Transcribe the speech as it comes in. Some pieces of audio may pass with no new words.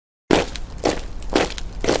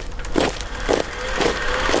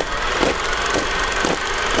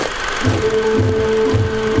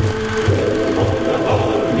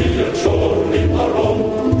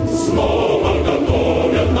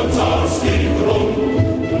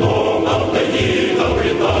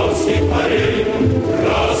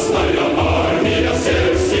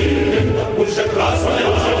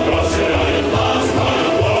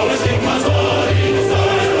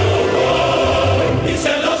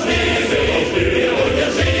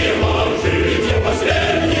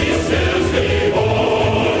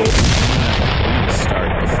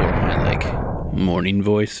booming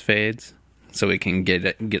voice fades, so we can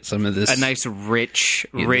get some of this a nice rich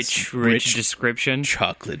description,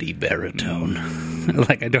 chocolatey baritone.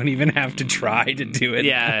 Like I don't even have to try to do it.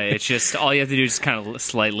 Yeah, it's just all you have to do is kind of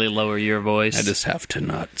slightly lower your voice. I just have to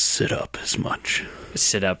not sit up as much.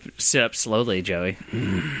 Sit up slowly, Joey.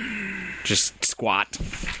 Just squat.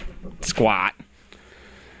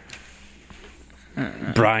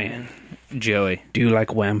 Brian, Joey, do you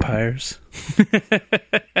like vampires?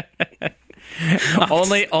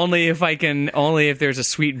 only if there's a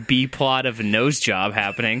sweet B plot of a nose job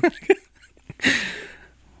happening.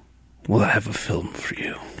 Well, I have a film for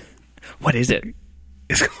you. What is it?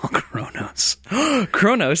 It's called Cronos.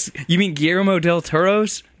 Cronos? You mean Guillermo del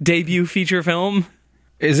Toro's debut feature film?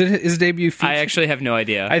 Is it his debut feature? I actually have no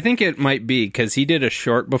idea. I think it might be, because he did a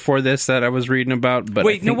short before this that I was reading about. But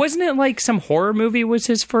wait, no, wasn't it like some horror movie was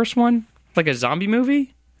his first one? Like a zombie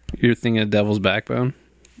movie? You're thinking of Devil's Backbone?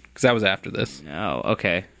 Because that was after this. Oh,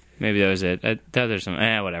 okay. Maybe that was it. There's some...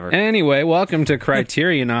 whatever. Anyway, welcome to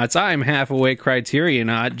Criterionauts. I'm half-awake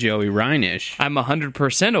Criterionaut, Joey Reinish. I'm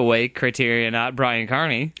 100% awake Criterionaut, Brian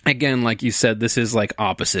Carney. Again, like you said, this is like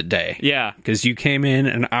opposite day. Yeah. Because you came in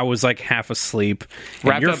and I was like half asleep.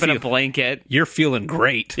 Wrapped up in a blanket. You're feeling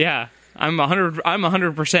great. Yeah. I'm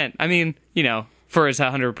 100%. I mean, for as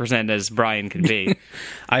 100% as Brian could be.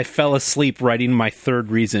 I fell asleep writing my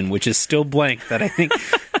third reason, which is still blank, that I think...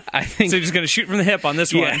 So you're just going to shoot from the hip on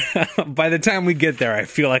this one? By the time we get there, I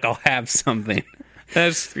feel like I'll have something.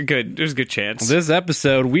 That's good. There's a good chance. This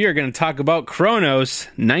episode, we are going to talk about Cronos,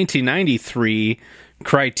 1993,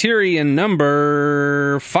 Criterion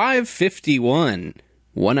number 551.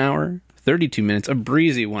 1 hour, 32 minutes, a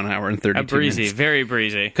breezy 1 hour and 32 minutes. A breezy, very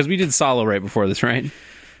breezy. Because we did Solo right before this, right?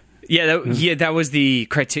 Yeah, that was the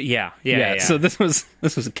Criterion. Yeah. So this was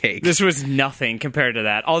a cake. This was nothing compared to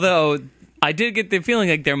that. Although... I did get the feeling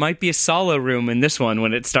like there might be a solo room in this one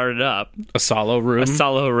when it started up. A solo room? A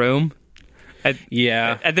solo room. At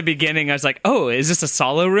the beginning, I was like, oh, is this a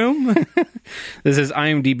solo room? This is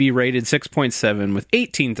IMDb rated 6.7 with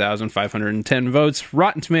 18,510 votes.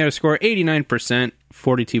 Rotten Tomato score 89%,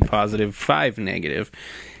 42 positive, 5 negative.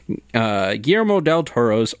 Guillermo del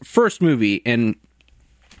Toro's first movie, and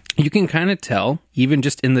you can kind of tell, even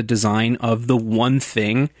just in the design of the one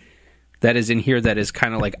thing that is in here that is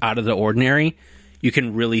kind of like out of the ordinary, you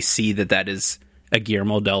can really see that is a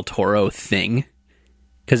Guillermo del Toro thing.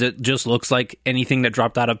 Because it just looks like anything that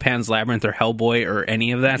dropped out of Pan's Labyrinth or Hellboy or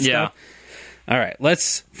any of that stuff. All right,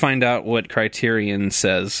 let's find out what Criterion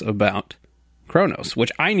says about Cronos,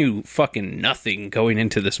 which I knew fucking nothing going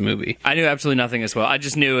into this movie. I knew absolutely nothing as well. I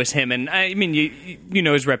just knew it was him, and I mean, you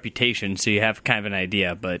know his reputation, so you have kind of an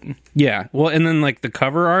idea, but... Yeah, well, and then like the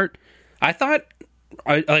cover art, I thought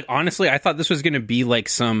this was going to be like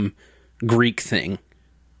some Greek thing.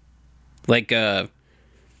 Like,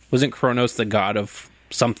 wasn't Cronos the god of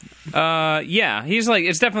something? Yeah, he's like,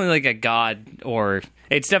 it's definitely like a god, or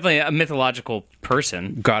it's definitely a mythological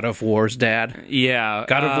person. God of War's dad? Yeah.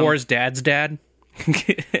 God of War's dad's dad?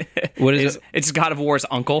 What is it? It's God of War's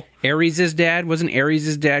uncle. Ares' dad? Wasn't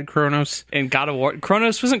Ares' dad Cronos? And God of War...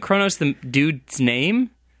 Wasn't Cronos the dude's name?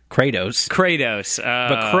 Kratos.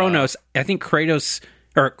 But Cronos, I think Kratos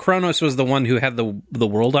was the one who had the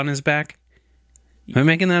world on his back. Am I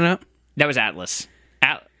making that up? That was Atlas.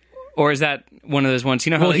 Or is that one of those ones?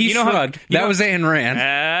 You know how he shrugged. That was Ayn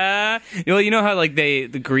Rand. Well, you know how like the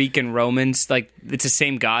Greek and Romans, like it's the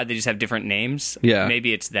same god, they just have different names. Yeah.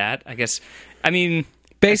 Maybe it's that. I guess. I mean,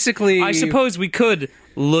 basically, I suppose we could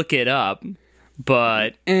look it up,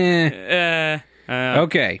 but okay.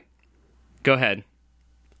 Go ahead.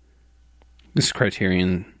 This is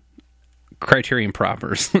Criterion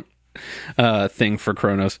Proper's thing for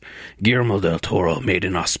Cronos. Guillermo del Toro made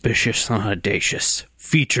an auspicious and audacious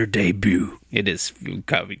feature debut. It is. We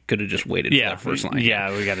could have just waited for that first line.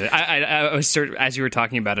 Yeah, we got it. I was as you were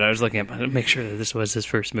talking about it, I was looking at make sure that this was his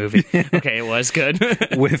first movie. Okay, it was good.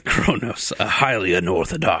 With Cronos, a highly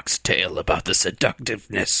unorthodox tale about the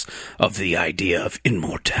seductiveness of the idea of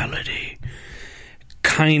immortality.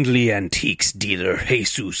 Kindly antiques dealer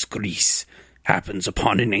Jesus Gris happens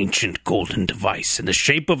upon an ancient golden device in the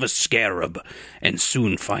shape of a scarab, and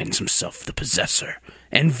soon finds himself the possessor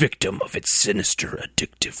and victim of its sinister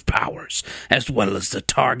addictive powers, as well as the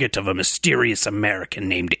target of a mysterious American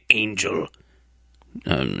named Angel.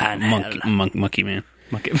 Monkey Man.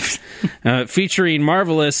 Featuring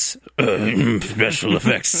marvelous special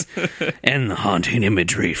effects and the haunting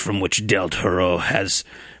imagery from which Del Toro has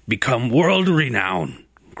become world-renowned.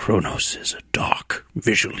 Cronos is a dark,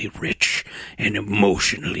 visually rich, and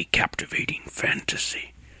emotionally captivating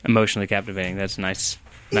fantasy. Emotionally captivating, that's nice.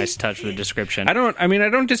 Nice touch with the description. I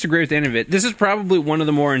don't disagree with any of it. This is probably one of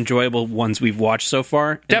the more enjoyable ones we've watched so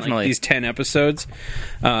far. Definitely. These 10 episodes.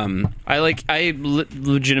 I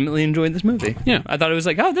legitimately enjoyed this movie. Yeah. I thought it was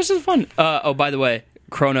like, oh, this is fun. By the way,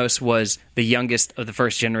 Cronos was the youngest of the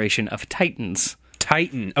first generation of Titans.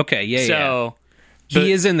 Titan. Okay, yeah. So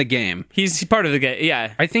he is in the game. He's part of the game.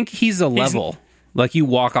 Yeah. I think he's a level. Like you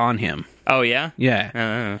walk on him. Oh, yeah?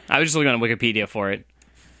 Yeah. I was just looking on Wikipedia for it.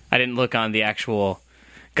 I didn't look on the actual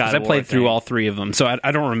God of War. I played through all 3 of them, so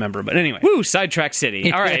I don't remember. But anyway. Woo, Sidetrack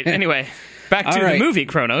City. All right, anyway. Back to the movie,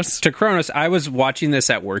 Cronos. To Cronos, I was watching this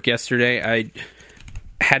at work yesterday. I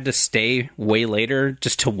had to stay way later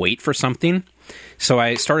just to wait for something. So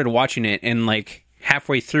I started watching it, and like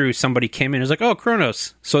halfway through, somebody came in and was like, oh,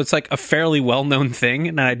 Cronos. So it's like a fairly well-known thing,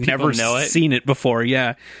 and I'd never seen it before.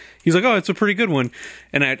 Yeah. He's like, oh, it's a pretty good one.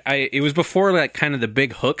 And it was before like kind of the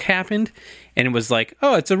big hook happened, and it was like,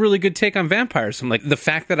 oh, it's a really good take on vampires. I'm like, the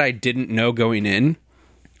fact that I didn't know going in,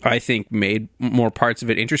 I think made more parts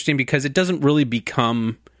of it interesting, because it doesn't really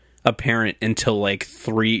become apparent until like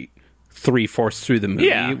three-fourths through the movie.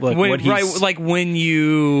 Yeah, like when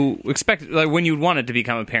you expect, like when you'd want it to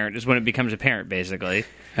become apparent is when it becomes apparent, basically.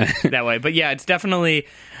 That way. But yeah, it's definitely,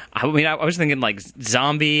 I mean, I was thinking like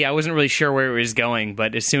zombie. I wasn't really sure where it was going,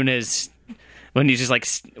 but as soon as, when he's just like,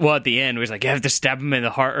 well, at the end, it was like, you have to stab him in the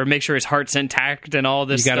heart, or make sure his heart's intact and all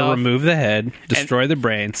this stuff. You got to remove the head, destroy the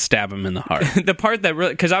brain, stab him in the heart. The part that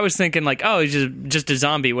really, because I was thinking like, oh, he's just a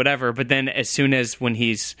zombie, whatever. But then as soon as when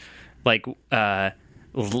he's like,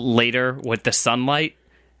 later with the sunlight.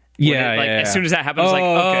 As soon as that happened, I was like,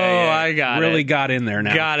 I got it. Really got in there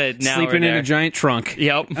now. Got it. Now Sleeping in a giant trunk.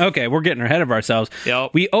 Yep. Okay, we're getting ahead of ourselves.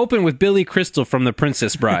 Yep. We open with Billy Crystal from The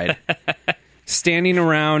Princess Bride. Standing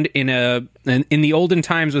around in the olden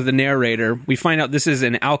times with the narrator. We find out this is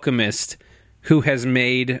an alchemist who has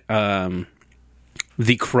made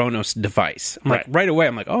the Cronos device. I'm like, right away,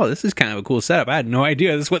 I'm like, oh, this is kind of a cool setup. I had no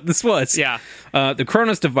idea this is what this was. Yeah. The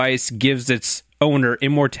Cronos device gives its owner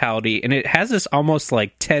immortality, and it has this almost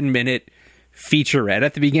like 10-minute featurette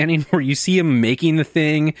at the beginning where you see him making the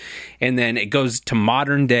thing, and then it goes to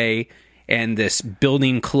modern day, and this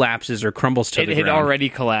building collapses or crumbles to the ground. It already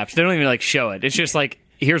collapsed. They don't even like show it. It's just like,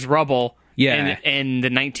 here's rubble in the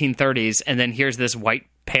 1930s, and then here's this white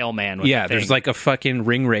pale man with a thing. There's like a fucking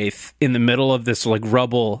ring wraith in the middle of this like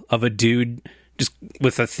rubble of a dude just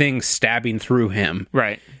with a thing stabbing through him.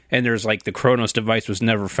 Right. And there's like the Cronos device was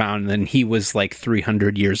never found, and then he was like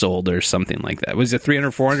 300 years old or something like that. Was it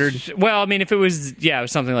 300, 400? Well, I mean, if it was, it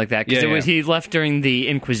was something like that. Because he left during the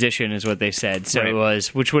Inquisition is what they said. So it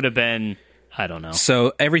was, which would have been, I don't know.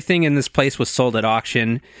 So everything in this place was sold at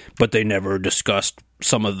auction, but they never discussed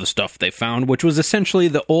some of the stuff they found, which was essentially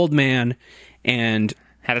the old man and...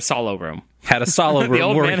 Had a solo room. The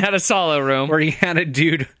old man had a solo room. Where he had a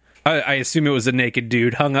dude... I assume it was a naked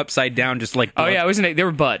dude hung upside down, just like... Oh, yeah, it was there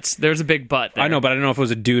were butts. There was a big butt there. I know, but I don't know if it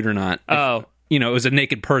was a dude or not. Oh. It was a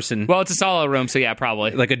naked person. Well, it's a solo room, so yeah,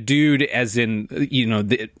 probably. Like a dude as in,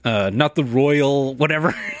 not the royal,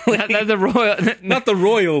 whatever. not the royal... not the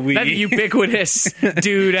royal we. Not the ubiquitous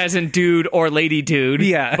dude as in dude or lady dude.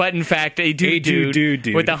 Yeah. But in fact, a dude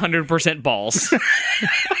with 100% balls.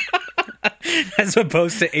 As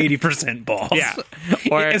opposed to 80% balls. Yeah.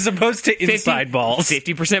 Or as opposed to inside balls.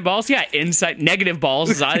 50% balls? Yeah, inside. Negative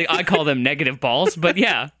balls. I call them negative balls, but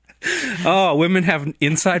yeah. Oh, women have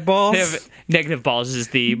inside balls? They have negative balls is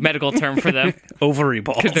the medical term for them. Ovary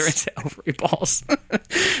balls. Because they're ovary balls.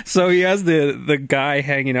 So he has the guy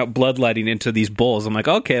hanging out bloodletting into these bowls. I'm like,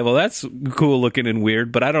 okay, well, that's cool looking and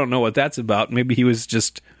weird, but I don't know what that's about. Maybe he was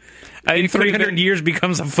just... in 300 years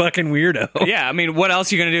becomes a fucking weirdo. Yeah, I mean, what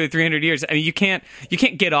else are you going to do in 300 years? I mean, you can't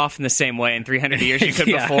get off in the same way in 300 years you could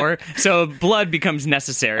before. So blood becomes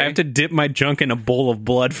necessary. I have to dip my junk in a bowl of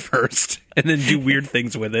blood first and then do weird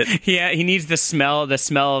things with it. Yeah, he needs the smell of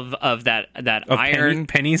that of iron.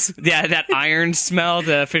 Pennies? Yeah, that iron smell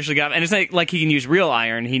to officially get off. And it's like he can use real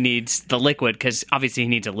iron. He needs the liquid because obviously he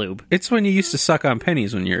needs a lube. It's when you used to suck on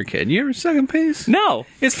pennies when you were a kid. You ever suck on pennies? No.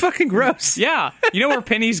 It's fucking gross. Yeah. You know where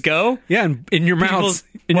pennies go? Yeah, in your mouths,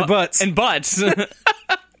 in your butts. And butts.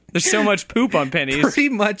 There's so much poop on pennies. Pretty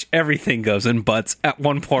much everything goes in butts at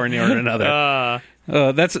one point or another.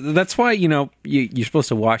 That's why, you're supposed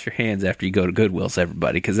to wash your hands after you go to Goodwill's,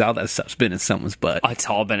 everybody, because all that stuff's been in someone's butt. It's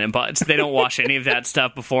all been in butts. They don't wash any of that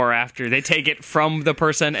stuff before or after. They take it from the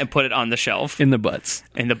person and put it on the shelf. In the butts.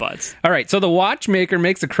 All right, so the watchmaker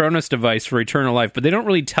makes a Cronos device for eternal life, but they don't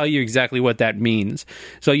really tell you exactly what that means.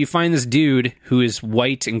 So you find this dude who is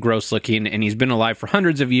white and gross looking, and he's been alive for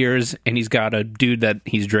hundreds of years, and he's got a dude that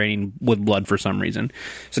he's draining with blood for some reason.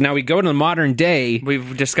 So now we go to the modern day.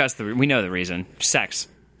 We've discussed we know the reason. Sex.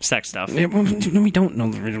 sex stuff. Yeah, well, we don't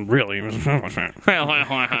know the reason, really.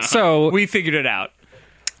 So we figured it out.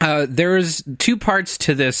 There's two parts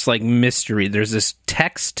to this like mystery. There's this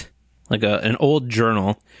text, like an old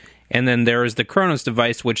journal, and then there is the Cronos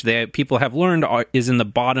device, which people have learned is in the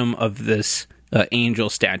bottom of this angel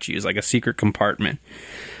statues, like a secret compartment,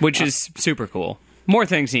 which is super cool. More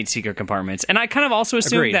things need secret compartments, and I kind of also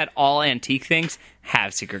assume that all antique things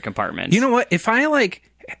have secret compartments. You know what? If I like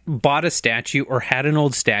bought a statue or had an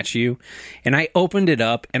old statue, and I opened it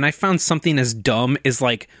up and I found something as dumb as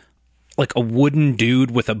like a wooden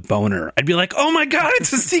dude with a boner, I'd be like, oh my god,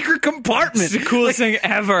 it's a secret compartment. It's the coolest thing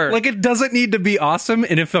ever. Like, it doesn't need to be awesome,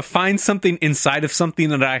 and if I find something inside of something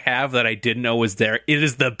that I have that I didn't know was there, it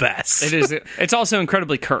is the best. It is. It's also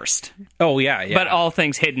incredibly cursed. Oh yeah. But all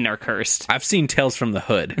things hidden are cursed. I've seen Tales from the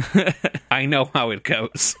Hood. I know how it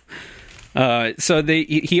goes. So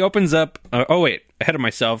he opens up. Oh wait, ahead of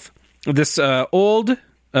myself. This old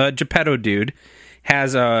Geppetto dude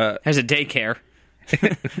has a daycare.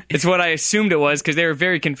 It's what I assumed it was, because they were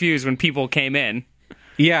very confused when people came in.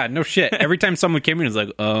 Yeah, no shit. Every time someone came in, it's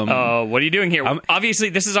like, what are you doing here? Obviously,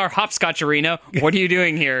 this is our hopscotch arena. What are you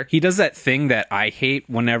doing here? He does that thing that I hate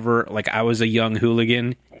whenever, like, I was a young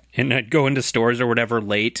hooligan, and I'd go into stores or whatever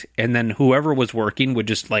late, and then whoever was working would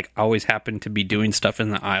just, like, always happen to be doing stuff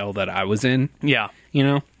in the aisle that I was in. Yeah. You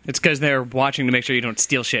know? It's because they're watching to make sure you don't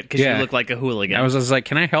steal shit, because you look like a hooligan. I was just like,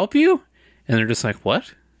 can I help you? And they're just like,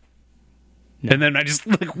 what? No. And then I just,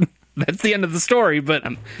 like, that's the end of the story, but...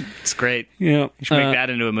 it's great. Yeah. You should make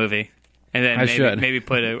that into a movie. And then maybe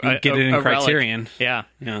put get it in Criterion. Relic.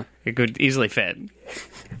 Yeah. It could easily fit.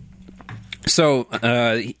 So,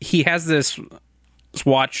 he has this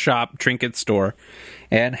watch shop trinket store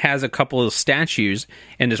and has a couple of statues,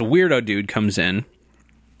 and this weirdo dude comes in.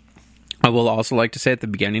 I will also like to say at the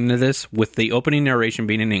beginning of this, with the opening narration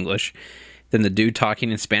being in English, then the dude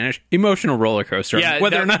talking in Spanish, emotional roller coaster. Yeah,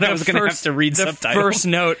 whether or not I was going to have to read subtitles. The first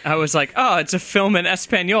note, I was like, oh, it's a film in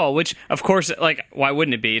Espanol, which, of course, like, why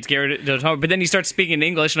wouldn't it be? It's Guillermo del Toro. But then he starts speaking in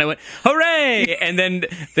English, and I went, hooray! And then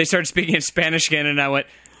they started speaking in Spanish again, and I went,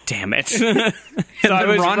 damn it. So and then I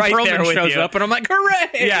was Ron right Perlman there with shows you. up, and I'm like,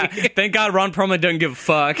 hooray! Yeah, thank God Ron Perlman doesn't give a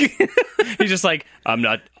fuck. He's just like, I'm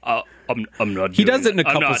not he does it in a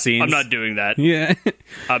couple scenes. I'm not doing that. Yeah.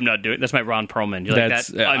 I'm not doing. That's my Ron Perlman. You like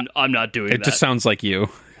that? I'm not doing that. It just sounds like you.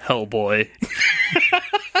 Hellboy.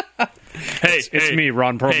 It's me,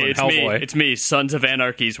 Ron Perlman, hey, Hellboy. It's me, Sons of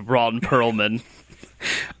Anarchy's Ron Perlman.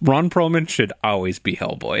 Ron Perlman should always be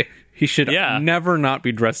Hellboy. He should never not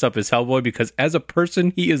be dressed up as Hellboy, because as a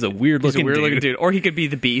person, he is a weird-looking dude. Or he could be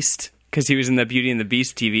the Beast, because he was in the Beauty and the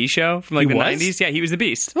Beast TV show from like the 90s. Yeah, he was the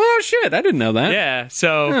Beast. Oh, shit. I didn't know that. Yeah,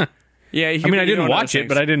 so... Huh. Yeah, I didn't watch it,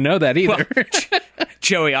 but I didn't know that either. Well,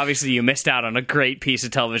 Joey, obviously you missed out on a great piece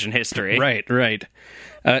of television history. Right.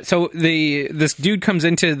 So this dude comes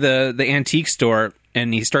into the antique store,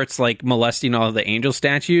 and he starts like molesting all of the angel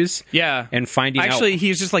statues. Yeah, and finding actually he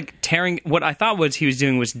was just like tearing. What I thought was he was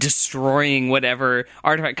doing was destroying whatever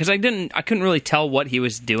artifact, because I couldn't really tell what he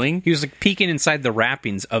was doing. He was like peeking inside the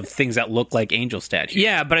wrappings of things that look like angel statues.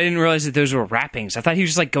 Yeah, but I didn't realize that those were wrappings. I thought he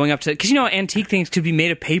was just like going up to, because antique things could be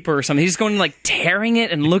made of paper or something. He's just going like tearing it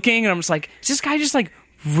and looking, and I'm just like, is this guy just like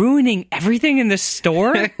ruining everything in this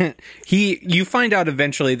store? You find out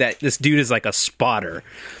eventually that this dude is like a spotter.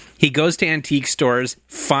 He goes to antique stores,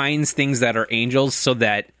 finds things that are angels, so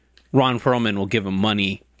that Ron Perlman will give him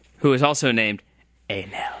money. Who is also named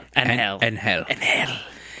Angel. An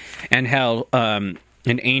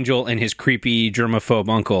angel and his creepy germaphobe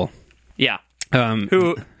uncle. Yeah.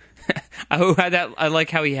 Who had that? I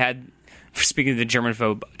like how he had. Speaking of the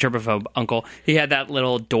germaphobe uncle, he had that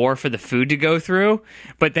little door for the food to go through,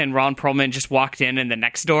 but then Ron Perlman just walked in the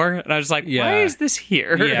next door, and I was like, why is this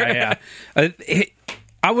here? Yeah.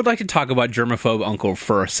 I would like to talk about germaphobe uncle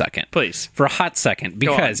for a second. Please. For a hot second,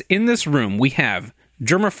 because in this room we have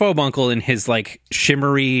germaphobe uncle in his like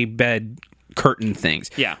shimmery bed curtain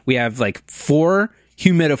things. Yeah. We have like 4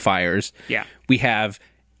 humidifiers. Yeah. We have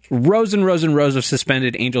rows and rows and rows of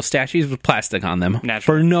suspended angel statues with plastic on them.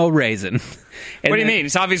 Naturally. For no reason. What do you mean?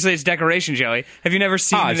 It's obviously it's decoration, Joey. Have you never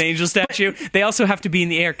seen an angel statue? They also have to be in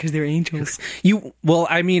the air because they're angels.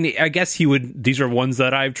 I guess he would. These are ones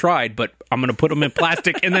that I've tried, but I'm going to put them in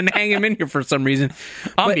plastic and then hang them in here for some reason.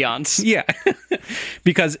 Ambiance. Yeah.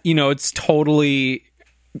 Because, it's totally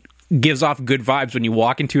gives off good vibes when you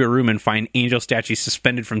walk into a room and find angel statues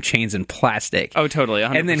suspended from chains in plastic. Oh, totally.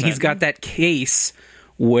 100%. And then he's got that case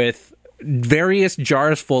with various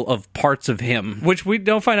jars full of parts of him. Which we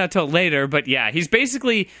don't find out till later, but yeah, he's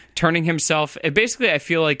basically turning himself... Basically, I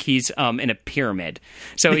feel like he's in a pyramid.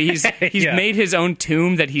 So he's made his own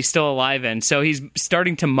tomb that he's still alive in, so he's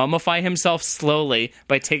starting to mummify himself slowly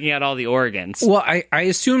by taking out all the organs. Well, I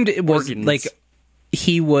assumed it was like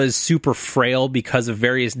he was super frail because of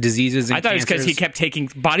various diseases and I thought cancers. it was because he kept taking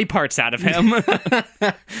body parts out of him.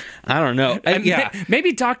 I don't know.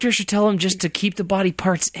 Maybe doctors should tell him just to keep the body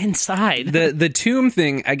parts inside. The tomb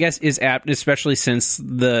thing, I guess, is apt, especially since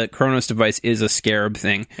the Cronos device is a scarab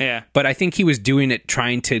thing. Yeah. But I think he was doing it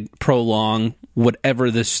trying to prolong whatever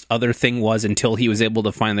this other thing was until he was able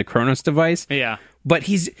to find the Cronos device. Yeah. But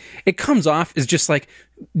it comes off as just like,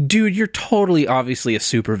 dude, you're totally obviously a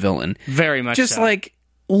supervillain. Very much just so. like,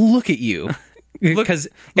 look at you. Look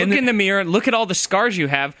in the mirror, look at all the scars you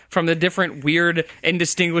have from the different weird,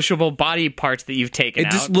 indistinguishable body parts that you've taken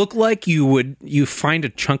out. It just looked like you find a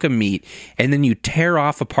chunk of meat and then you tear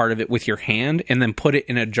off a part of it with your hand and then put it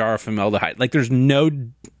in a jar of formaldehyde. Like there's no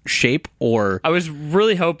shape or... I was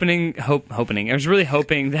really hoping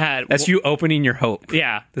that... That's you opening your hope.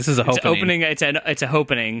 Yeah. This is a hopening. It's a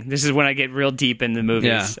hopening. This is when I get real deep in the movies.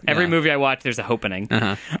 Yeah, Every movie I watch, there's a hopening.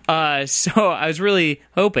 So I was really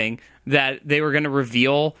hoping that they were going to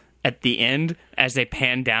reveal at the end, as they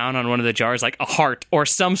pan down on one of the jars, like a heart or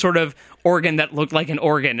some sort of organ that looked like an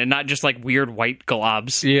organ and not just like weird white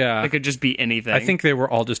globs. Yeah. It could just be anything. I think they were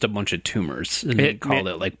all just a bunch of tumors and they called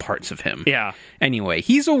it like parts of him. Yeah. Anyway,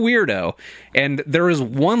 he's a weirdo. And there is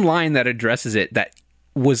one line that addresses it that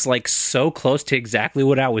was like so close to exactly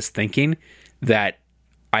what I was thinking that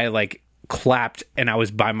I like clapped and I was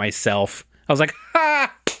by myself. I was like,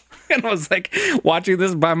 ha! And I was like watching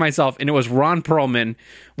this by myself, and it was Ron Perlman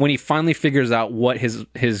when he finally figures out what his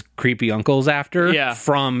creepy uncle's after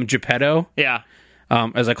from Geppetto. Yeah.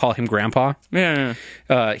 As I call him, Grandpa. Yeah.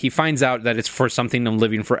 He finds out that it's for something I'm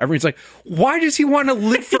living forever. He's like, why does he want to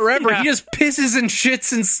live forever? He just pisses and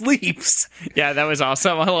shits and sleeps. Yeah, that was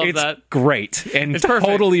awesome. I love that. It's great and it's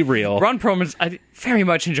totally real. Ron Perlman's... I very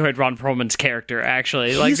much enjoyed Ron Perlman's character,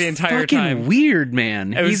 actually. Like the entire time. He's fucking weird,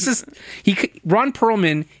 man. Ron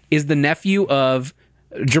Perlman is the nephew of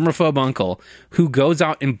germaphobe uncle who goes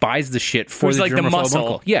out and buys the shit for the germaphobe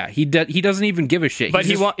uncle. Yeah, he doesn't even give a shit. But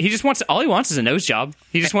he just wants all he wants is a nose job.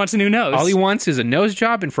 He just wants a new nose. All he wants is a nose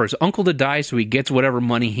job and for his uncle to die so he gets whatever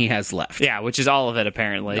money he has left. Yeah, which is all of it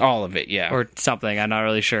apparently. All of it, yeah. Or something, I'm not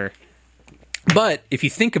really sure. But if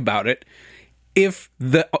you think about it, if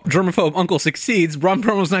the germaphobe uncle succeeds, Ron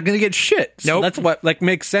Perlman's not going to get shit. So that's what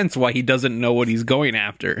makes sense why he doesn't know what he's going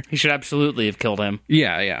after. He should absolutely have killed him.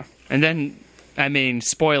 Yeah. And then, I mean,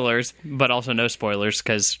 spoilers, but also no spoilers,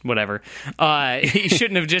 because whatever. He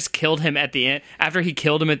shouldn't have just killed him at the end. After he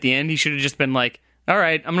killed him at the end, he should have just been like, all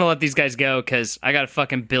right, I'm going to let these guys go, because I got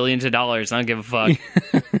fucking billions of dollars. I don't give a fuck.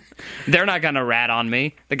 They're not going to rat on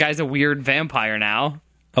me. The guy's a weird vampire now.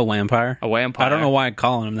 A vampire? A vampire. I don't know why I'm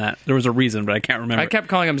calling him that. There was a reason, but I can't remember. I kept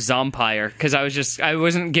calling him Zompire, because I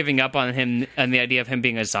wasn't giving up on him and the idea of him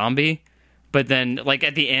being a zombie. But then, like,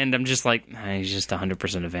 at the end, I'm just like, he's just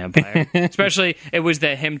 100% a vampire. Especially, it was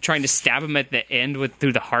him trying to stab him at the end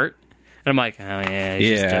through the heart. And I'm like, oh, yeah,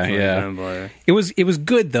 he's just definitely a vampire. It was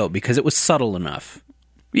good, though, because it was subtle enough.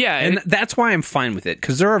 Yeah. And that's why I'm fine with it,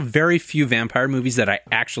 because there are very few vampire movies that I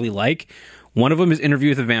actually like. One of them is Interview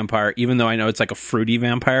with a Vampire, even though I know it's like a fruity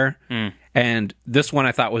vampire. And this one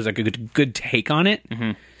I thought was like a good take on it.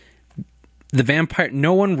 Mm-hmm. The vampire,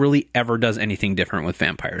 no one really ever does anything different with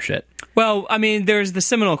vampire shit. Well, I mean, there's the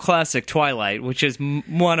seminal classic Twilight, which is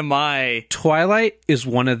one of my... Twilight is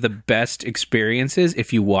one of the best experiences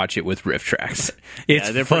if you watch it with riff tracks. It's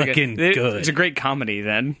fucking good. It's a great comedy,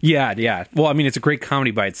 then. Yeah. Well, I mean, it's a great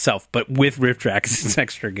comedy by itself, but with riff tracks, it's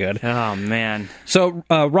extra good. Oh, man. So,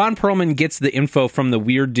 Ron Perlman gets the info from the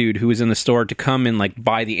weird dude who was in the store to come and, like,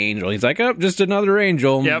 buy the angel. He's like, oh, just another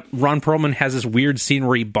angel. Yep. Ron Perlman has this weird scene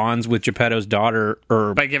where he bonds with Geppetto's daughter,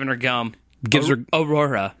 by giving her gum. Gives her...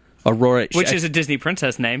 Aurora, which is a Disney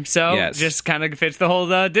princess name, so just kind of fits the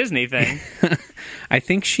whole Disney thing. I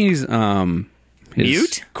think she's his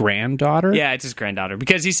mute granddaughter. Yeah, it's his granddaughter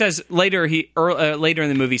because he says later in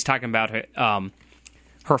the movie he's talking about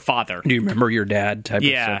her father. Do you remember your dad? Type of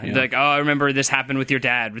stuff, like I remember this happened with your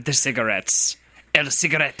dad with the cigarettes. El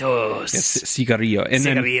cigarretos. Yes, cigarillo. And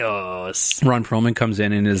cigarillos. Then Ron Perlman comes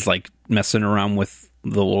in and is like messing around with the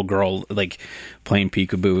little girl, like playing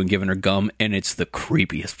peekaboo and giving her gum, and it's the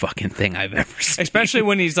creepiest fucking thing I've ever seen. Especially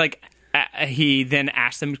when he's like, he then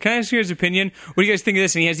asks them, "Can I ask you his opinion? What do you guys think of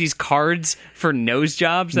this?" And he has these cards for nose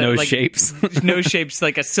jobs, shapes, nose shapes,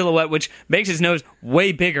 like a silhouette, which makes his nose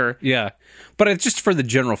way bigger. Yeah, but it's just for the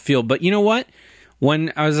general feel. But you know what?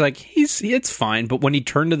 when I was like, it's fine. But when he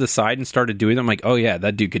turned to the side and started doing them, I'm like, oh yeah,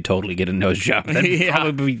 that dude could totally get a nose job. That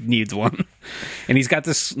probably needs one. And he's got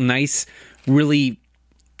this nice, really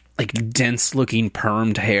like dense looking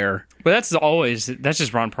permed hair. But that's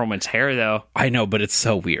just Ron Perlman's hair, though. I know, but it's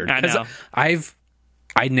so weird. I know.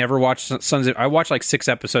 I never watched I watched like 6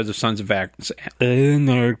 episodes of Sons of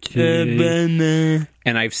Anarchy.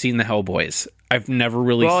 And I've seen the Hellboys. I've never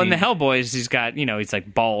really seen... Well, in the Hellboys, he's got, he's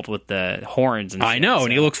like bald with the horns and shit. I know,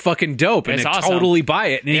 and he looks fucking dope, and I totally buy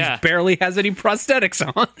it, and he barely has any prosthetics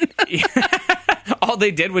on. All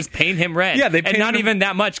they did was paint him red. Yeah, they painted and not even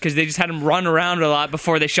that much, because they just had him run around a lot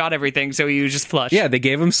before they shot everything, so he was just flush. Yeah, they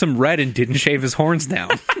gave him some red and didn't shave his horns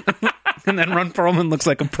down. And then Ron Perlman looks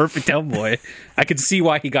like a perfect Hellboy. I could see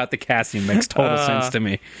why he got the casting. Makes total sense to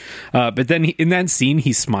me. But then in that scene,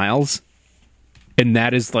 he smiles, and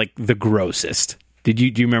that is like the grossest. Do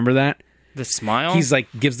you remember that? The smile? He's like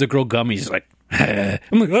gives the girl gum. He's like, I'm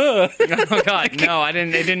like, ugh. Oh god, no! I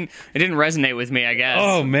didn't. It didn't resonate with me. I guess.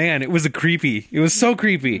 Oh man, it was It was so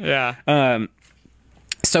creepy. Yeah.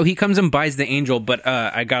 So he comes and buys the angel, but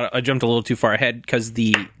I jumped a little too far ahead because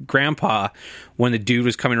the grandpa, when the dude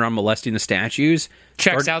was coming around molesting the statues,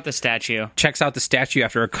 checks out the statue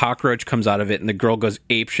after a cockroach comes out of it, and the girl goes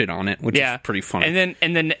apeshit on it, which is pretty funny.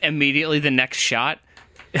 And then immediately the next shot,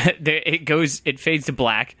 it fades to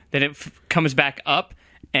black. Then it comes back up,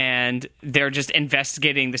 and they're just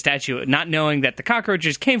investigating the statue, not knowing that the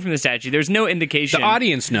cockroaches came from the statue. There's no indication. The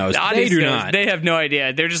audience knows. They do not. They have no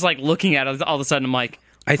idea. They're just like looking at it. All of a sudden, I'm like,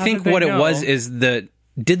 I think what it was is did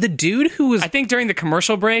the dude who was... I think during the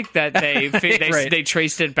commercial break that they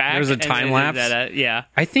traced it back. There was a time lapse. Yeah.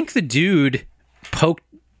 I think the dude poked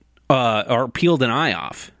or peeled an eye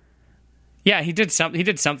off. Yeah, he did something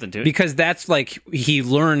to it. Because that's like, he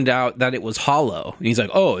learned out that it was hollow. And he's like,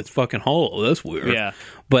 oh, it's fucking hollow. That's weird. Yeah.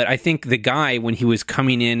 But I think the guy, when he was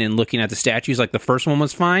coming in and looking at the statues, like the first one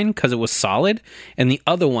was fine because it was solid. And the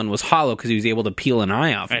other one was hollow because he was able to peel an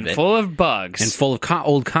eye off of it. And full of bugs. And full of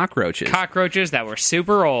old cockroaches. Cockroaches that were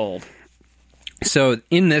super old. So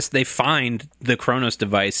in this, they find the Cronos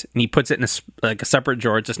device, and he puts it in a separate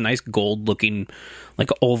drawer. It's this nice gold-looking, like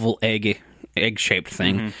oval egg-shaped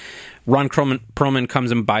thing. Mm-hmm. Ron Perlman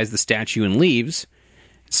comes and buys the statue and leaves.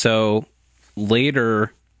 So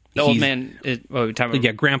later, the old man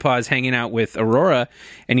Grandpa is hanging out with Aurora,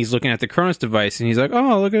 and he's looking at the Cronos device, and he's like,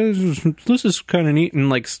 "Oh, look at this! This is kind of neat." And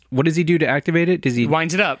like, what does he do to activate it? Does he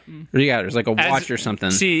winds it up? Yeah, there's like a watch or something.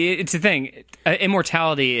 See, it's the thing. The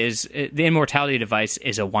immortality device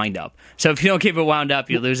is a wind up. So if you don't keep it wound up,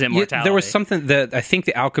 you lose immortality. Yeah, there was something that I think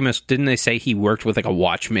the alchemist, didn't they say he worked with like a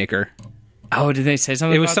watchmaker? Oh, did they say something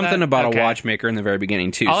about that? It was something about a watchmaker in the very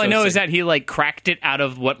beginning, too. All I know is that he, like, cracked it out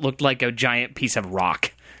of what looked like a giant piece of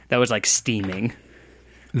rock that was, like, steaming.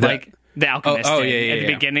 Like, the alchemist did. At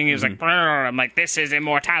the beginning, he was like, I'm like, this is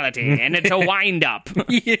immortality, and it's a wind-up.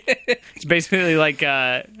 Yeah. It's basically like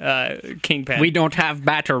Kingpin. We don't have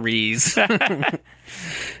batteries. So,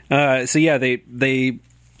 yeah,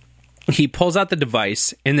 he pulls out the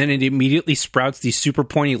device, and then it immediately sprouts these super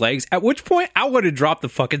pointy legs, at which point I would have dropped the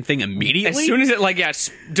fucking thing immediately. As soon as it,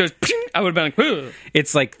 just I would have been like, ugh.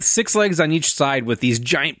 It's like 6 legs on each side with these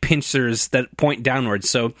giant pincers that point downwards.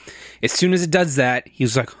 So as soon as it does that,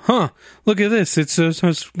 he's like, look at this.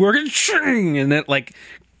 It's working. And it, like,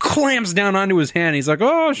 clamps down onto his hand. He's like,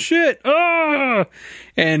 oh, shit. Oh!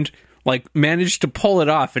 And... like, managed to pull it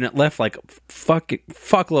off, and it left, like,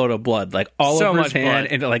 fuckload of blood, like, all over his hand,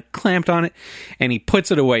 and it, like, clamped on it, and he puts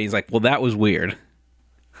it away. He's like, well, that was weird.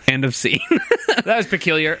 End of scene. That was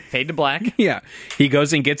peculiar. Fade to black. Yeah. He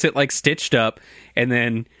goes and gets it, like, stitched up, and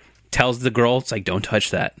then tells the girl, it's like, don't touch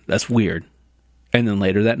that. That's weird. And then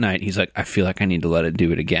later that night, he's like, I feel like I need to let it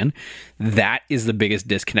do it again. That is the biggest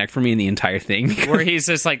disconnect for me in the entire thing. Where he's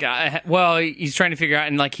just like, he's trying to figure out,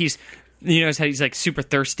 and, like, he's... You notice how he's like super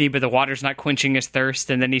thirsty, but the water's not quenching his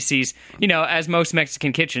thirst. And then he sees, as most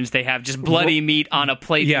Mexican kitchens, they have just bloody meat on a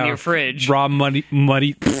plate in your fridge. Raw bloody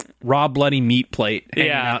meat plate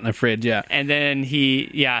hanging out in the fridge. Yeah. And then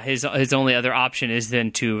his only other option is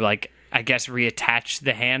then to, like, I guess reattach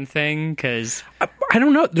the hand thing because I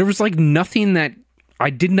don't know. There was like nothing that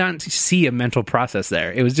I did not see a mental process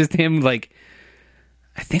there. It was just him like,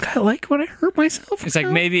 I think I like when I hurt myself. It's like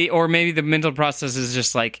maybe the mental process is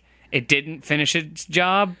just like, it didn't finish its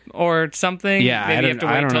job or something. Yeah, maybe you have to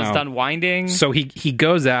wait until it's done winding. So he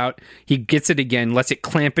goes out, he gets it again, lets it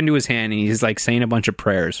clamp into his hand, and he's like saying a bunch of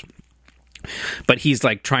prayers. But he's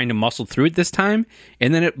like trying to muscle through it this time,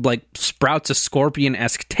 and then it like sprouts a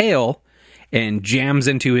scorpion-esque tail and jams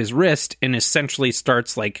into his wrist and essentially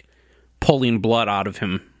starts like pulling blood out of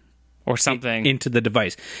him or something into the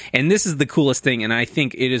device. And this is the coolest thing, and I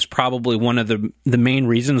think it is probably one of the main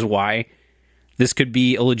reasons why this could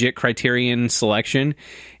be a legit Criterion selection,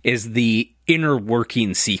 is the inner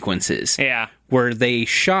working sequences. Yeah. Where they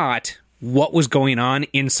shot what was going on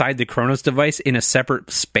inside the Cronos device in a separate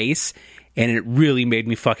space, and it really made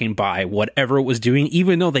me fucking buy whatever it was doing,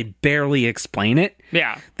 even though they barely explain it.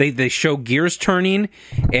 Yeah. They show gears turning,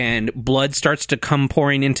 and blood starts to come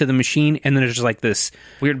pouring into the machine, and then there's just like this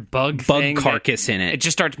weird bug carcass in it. It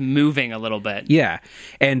just starts moving a little bit. Yeah.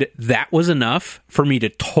 And that was enough for me to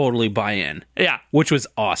totally buy in. Yeah. Which was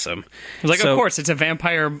awesome. I was like, of course, it's a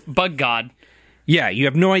vampire bug god. Yeah, you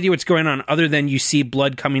have no idea what's going on other than you see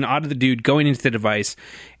blood coming out of the dude, going into the device,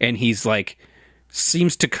 and he's like,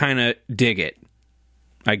 seems to kind of dig it,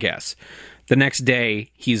 I guess. The next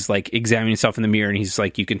day, he's like examining himself in the mirror, and he's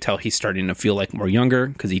like, you can tell he's starting to feel like more younger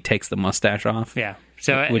because he takes the mustache off. Yeah.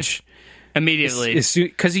 So which immediately,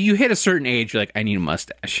 because you hit a certain age, you're like, I need a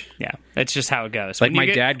mustache. Yeah, that's just how it goes. Like my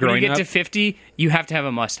dad growing up, when you get to 50, you have to have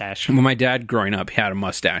a mustache. Well, my dad growing up had a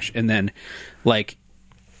mustache, and then like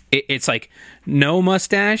it's like, no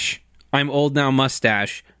mustache, I'm old now,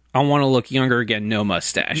 mustache, I want to look younger again, no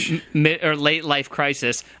mustache. Mid or late life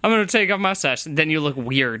crisis, I'm going to take off mustache, and then you look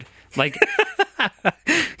weird. Like,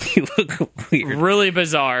 you look weird. Really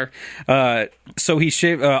bizarre. So he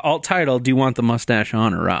shaved, alt title, do you want the mustache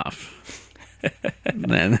on or off? And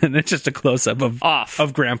then it's just a close-up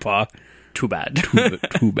of Grandpa. Too bad.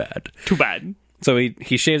 Too bad. Too bad. So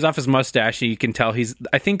he shaves off his mustache, and you can tell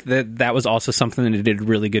I think that was also something that he did a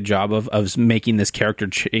really good job of making this character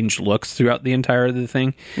change looks throughout the entire of the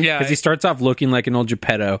thing. Yeah. Because he starts off looking like an old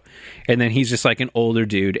Geppetto, and then he's just like an older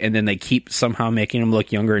dude, and then they keep somehow making him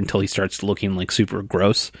look younger until he starts looking like super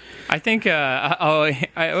gross. I think,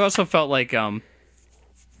 I also felt like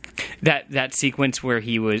that sequence where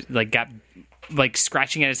he was like got like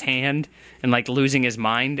scratching at his hand and like losing his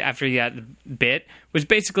mind after he got bit was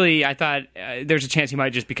basically, I thought there's a chance he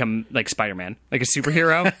might just become like Spider-Man, like a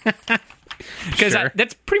superhero. Because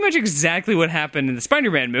that's pretty much exactly what happened in the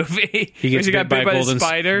Spider-Man movie. He got bit by the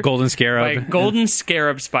spider. Golden Scarab. By golden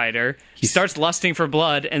scarab spider. He starts lusting for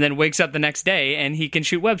blood and then wakes up the next day and he can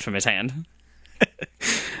shoot webs from his hand.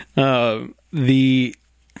 Even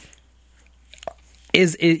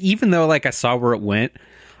though like I saw where it went,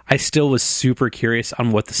 I still was super curious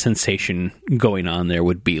on what the sensation going on there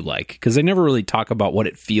would be like, because they never really talk about what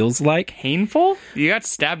it feels like. Painful? You got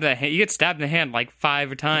stabbed in the hand like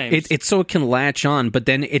 5 times. It's so it can latch on, but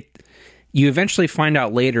then you eventually find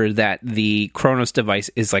out later that the Cronos device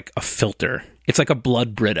is like a filter. It's like a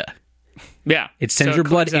blood Brita. Yeah, it sends your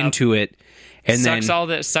blood into it, and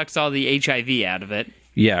sucks all the HIV out of it.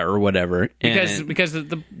 Yeah, or whatever. Because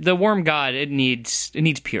the worm god, it needs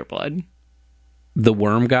pure blood. The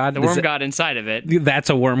worm god? The worm god inside of it. That's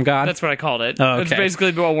a worm god? That's what I called it. Oh, okay. It's basically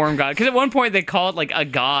a worm god. Because at one point they call it like a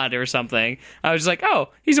god or something. I was just like, oh,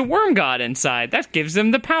 he's a worm god inside. That gives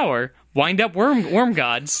him the power. Wind up worm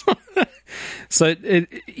gods. So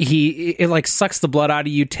it like sucks the blood out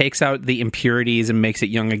of you, takes out the impurities, and makes it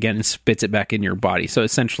young again and spits it back in your body. So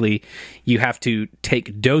essentially, you have to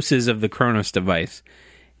take doses of the Cronos device,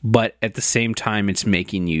 but at the same time, it's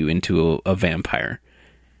making you into a vampire.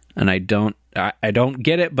 And I don't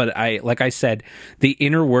get it, but like I said, the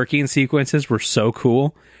inner working sequences were so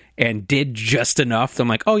cool and did just enough. I'm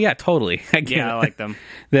like, oh yeah, totally. I like them.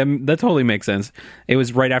 That totally makes sense. It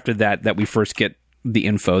was right after that we first get the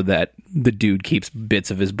info that the dude keeps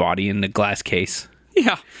bits of his body in the glass case.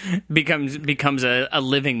 Yeah, becomes a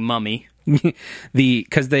living mummy.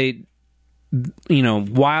 Because they,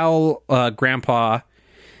 while Grandpa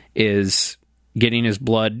is getting his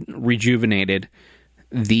blood rejuvenated,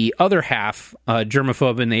 the other half,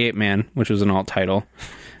 Germaphobe and the Ape Man, which was an alt title,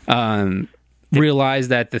 realize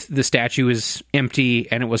that the statue is empty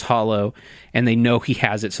and it was hollow, and they know he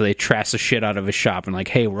has it, so they trash the shit out of his shop and like,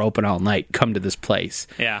 hey, we're open all night, come to this place.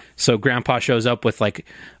 Yeah. So Grandpa shows up with like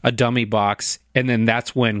a dummy box, and then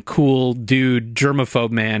that's when cool dude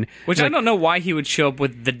Germaphobe Man, which I don't know why he would show up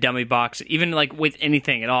with the dummy box, even like with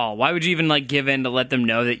anything at all. Why would you even like give in to let them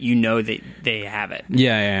know that that they have it?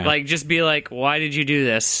 Yeah. Like, just be like, why did you do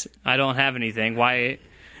this? I don't have anything. Why?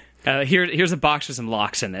 Here's a box with some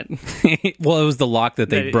locks in it. Well, it was the lock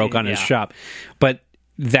that they broke on his shop. But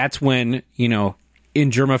that's when, in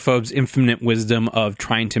Germaphobe's infinite wisdom of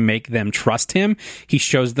trying to make them trust him, he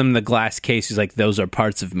shows them the glass case. He's like, those are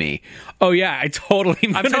parts of me. Oh, yeah, I'm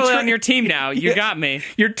totally on your team now. You got me.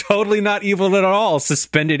 You're totally not evil at all.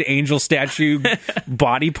 Suspended angel statue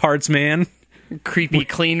body parts, man. creepy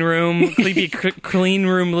clean room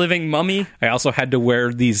living mummy. I also had to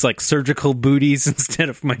wear these like surgical booties instead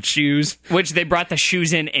of my shoes, which they brought the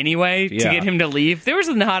shoes in anyway to get him to leave. There was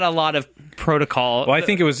not a lot of protocol. Well, I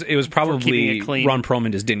think it was probably Ron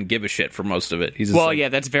Perlman just didn't give a shit for most of it. He's just yeah,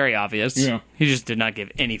 that's very obvious. Yeah. He just did not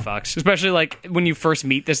give any fucks. Especially like when you first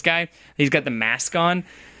meet this guy, he's got the mask on,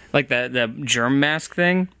 like the germ mask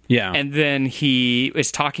thing. Yeah. And then he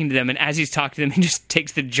is talking to them, and as he's talking to them, he just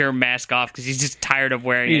takes the germ mask off because he's just tired of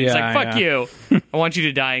wearing it. He's like, fuck you. I want you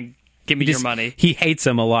to die and give me your money. He hates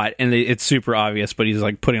him a lot, and it's super obvious, but he's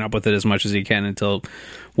like putting up with it as much as he can until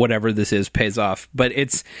whatever this is pays off. But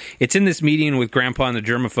it's in this meeting with Grandpa and the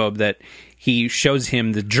germaphobe that he shows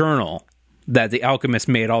him the journal that the alchemist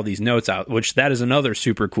made all these notes out, which that is another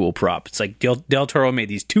super cool prop. It's like Del Toro made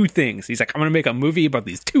these 2 things. He's like, I'm going to make a movie about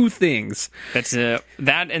these 2 things. That's that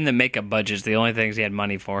and the makeup budget's the only things he had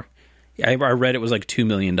money for. I read it was like $2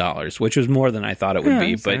 million, which was more than I thought it would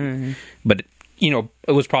be. But you know,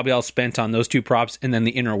 it was probably all spent on those 2 props and then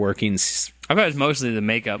the inner workings. I bet it was mostly the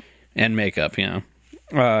makeup. And makeup, yeah.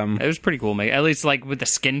 It was pretty cool, at least like with the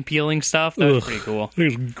skin peeling stuff. That was pretty cool. It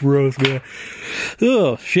was gross, man.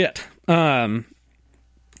 Oh, shit. Where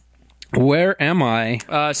am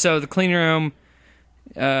I? So the clean room.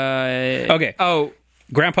 Okay. Oh,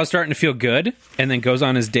 Grandpa's starting to feel good, and then goes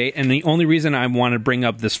on his date. And the only reason I want to bring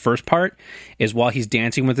up this first part is while he's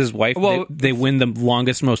dancing with his wife, they win the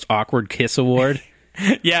longest, most awkward kiss award.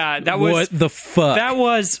 Yeah, that was what the fuck. That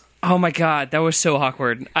was. Oh my god, that was so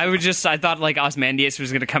awkward. I thought like Osmandius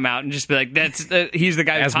was going to come out and just be like, "That's he's the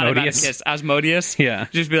guy who's taught about kiss." Osmodius, yeah,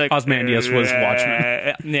 just be like, Osmandius was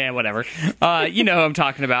Watchmen. Yeah, whatever. You know who I'm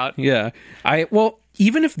talking about. Yeah,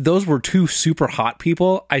 even if those were 2 super hot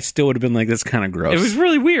people, I still would have been like, "That's kind of gross." It was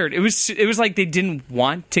really weird. It was like they didn't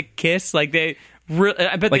want to kiss. Like I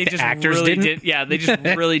bet like they just actors really didn't? Yeah, they just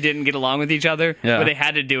really didn't get along with each other. Yeah. But they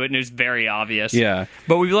had to do it, and it was very obvious. Yeah,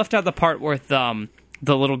 but we left out the part with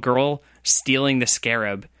the little girl stealing the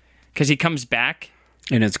scarab, because he comes back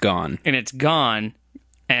and it's gone,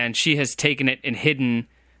 and she has taken it and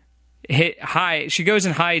she goes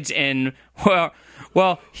and hides in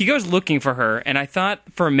well he goes looking for her, and I thought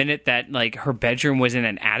for a minute that like her bedroom was in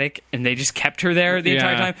an attic and they just kept her there the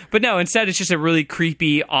entire time, but no, instead it's just a really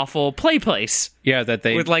creepy, awful play place. Yeah, that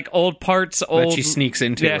they with like old parts, that she sneaks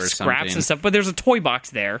into, or scraps something. and stuff. But there's a toy box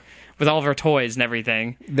there with all of her toys and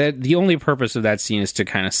everything. That the only purpose of that scene is to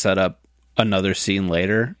kind of set up another scene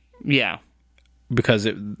later. Yeah, because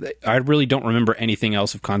I really don't remember anything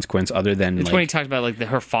else of consequence other than it's when he talks about like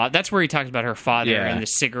her father. That's where he talks about her father and the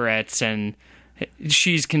cigarettes, and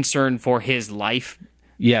she's concerned for his life.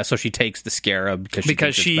 Yeah, so she takes the scarab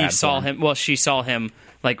because she saw him. Well, she saw him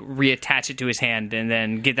like reattach it to his hand and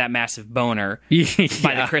then get that massive boner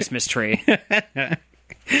by the Christmas tree.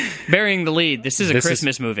 Burying the lead. This is a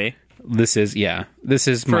Christmas movie. This is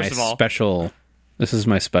my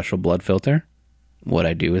special blood filter. What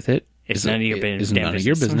I do with it is none of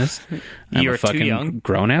your business. You're a fucking too young,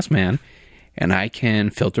 grown ass man, and I can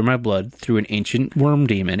filter my blood through an ancient worm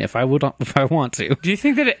demon if I want to. Do you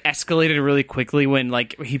think that it escalated really quickly when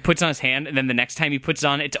like he puts it on his hand, and then the next time he puts it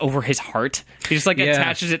on, it's over his heart? He just like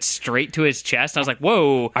attaches it straight to his chest. I was like,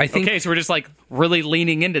 whoa. Okay, so we're just like really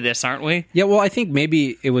leaning into this, aren't we? Yeah. Well, I think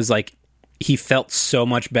maybe it was like he felt so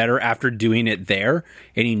much better after doing it there,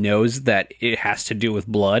 and he knows that it has to do with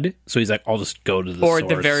blood, so he's like, I'll just go to the source. Or at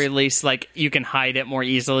the very least, like, you can hide it more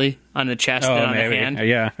easily on the chest than on the hand.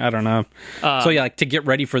 Yeah, I don't know. So yeah, like, to get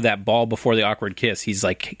ready for that ball before the awkward kiss, he's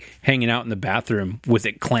like hanging out in the bathroom with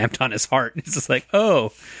it clamped on his heart. It's just like,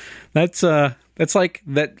 oh, that's like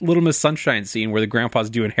that Little Miss Sunshine scene where the grandpa's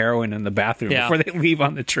doing heroin in the bathroom before they leave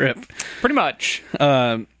on the trip. Pretty much.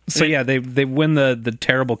 So yeah, they win the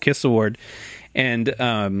terrible kiss award,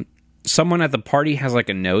 and someone at the party has like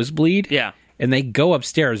a nosebleed. Yeah, and they go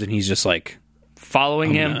upstairs, and he's just like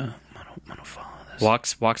following him. I'm gonna follow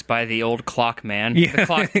this. Walks by the old clock man.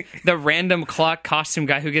 Yeah. The random clock costume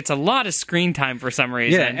guy who gets a lot of screen time for some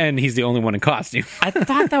reason. Yeah, and he's the only one in costume. I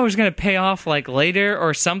thought that was gonna pay off like later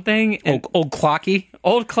or something. Old Clocky.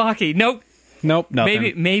 Old Clocky. Nope.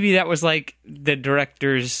 Nothing. Maybe that was like the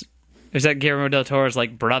director's. Is that Guillermo del Toro's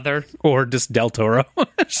like brother, or just Del Toro?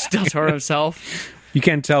 Just Del Toro himself. You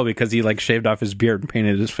can't tell because he like shaved off his beard and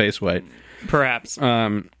painted his face white. Perhaps.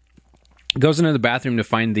 Goes into the bathroom to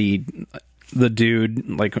find the dude.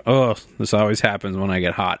 Like, oh, this always happens when I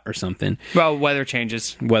get hot or something. Well, weather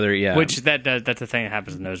changes. Which that's the thing that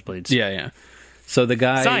happens in nosebleeds. Yeah. So the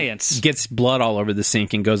guy gets blood all over the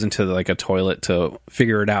sink and goes into like a toilet to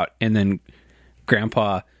figure it out, and then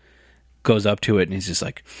Grandpa goes up to it and he's just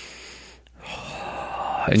like,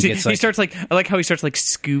 and he starts like, I like how he starts like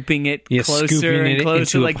scooping it closer scooping and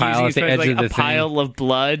closer, into like a pile using at the edge like of the a pile of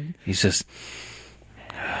blood. He's just,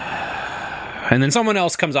 and then someone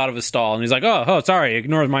else comes out of his stall, and he's like, "Oh, sorry,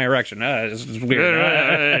 ignore my erection. This is weird."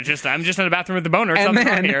 I'm just in the bathroom with the boner. And Something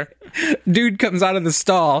then, here. dude comes out of the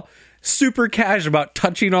stall, super casual about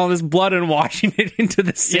touching all this blood and washing it into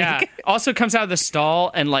the sink. Yeah. Also comes out of the stall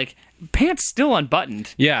and like pants still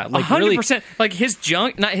unbuttoned. Yeah, like 100%. Like his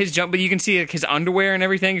junk, not his junk, but you can see like his underwear and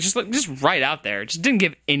everything. Just right out there. Just didn't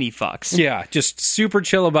give any fucks. Yeah, just super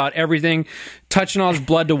chill about everything. Touching all his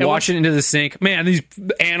blood to wash it into the sink. Man, these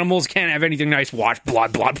animals can't have anything nice. Wash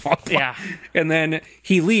blood. Yeah. And then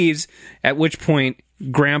he leaves, at which point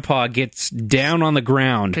Grandpa gets down on the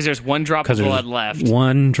ground. Because there's one drop of blood left.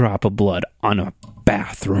 One drop of blood on a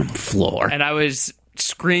bathroom floor. And I was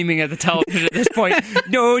screaming at the television at this point.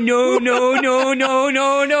 No.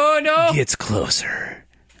 Gets closer.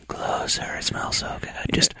 It smells so good.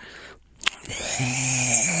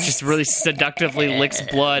 Just really seductively licks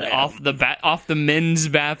blood off the men's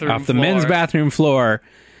bathroom off the men's bathroom floor.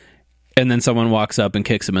 And then someone walks up and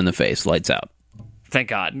kicks him in the face. Lights out. Thank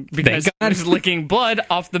God. Because he's licking blood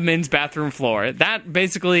off the men's bathroom floor. That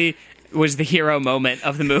basically was the hero moment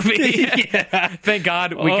of the movie. Yeah. Thank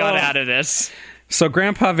God we got out of this. So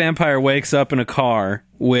Grandpa Vampire wakes up in a car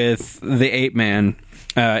with the ape man,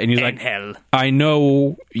 and he's like, hell. I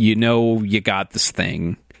know you got this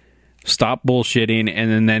thing. Stop bullshitting.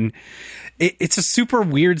 And then it's a super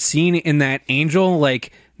weird scene in that Angel,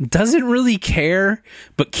 like, doesn't really care,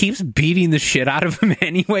 but keeps beating the shit out of him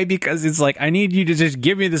anyway, because it's like, I need you to just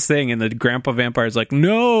give me this thing. And the Grandpa Vampire is like,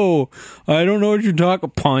 no, I don't know what you're talking.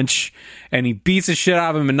 Punch. And he beats the shit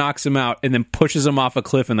out of him and knocks him out, and then pushes him off a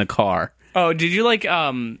cliff in the car. Oh, did you like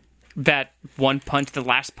that one punch, the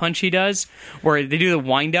last punch he does, where they do the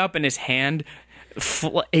wind up and his hand,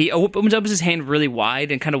 he opens up his hand really wide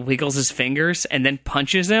and kind of wiggles his fingers and then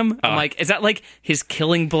punches him? I'm like, is that like his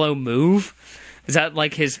killing blow move? Is that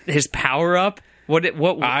like his power up?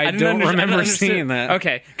 I don't remember seeing that.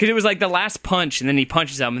 Okay, because it was like the last punch, and then he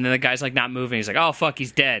punches him, and then the guy's like not moving. He's like, oh fuck,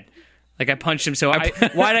 he's dead. Like, I punched him, so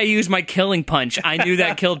why'd I use my killing punch? I knew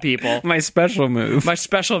that killed people. My special move.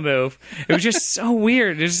 It was just so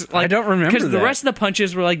weird. It was like, I don't remember because the rest of the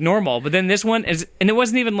punches were like normal, but then this one is, and it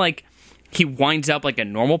wasn't even like he winds up like a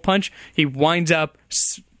normal punch. He winds up,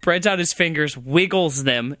 spreads out his fingers, wiggles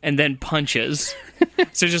them, and then punches.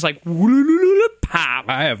 So just like pop.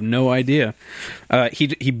 I have no idea. He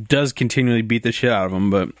does continually beat the shit out of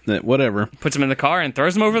him, but whatever. Puts him in the car and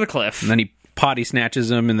throws him over the cliff. And then he potty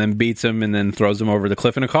snatches him and then beats him and then throws him over the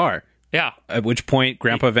cliff in a car. Yeah. At which point,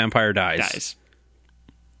 Grandpa Vampire dies.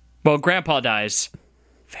 Well, Grandpa dies.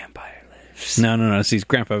 Vampire lives. No. He's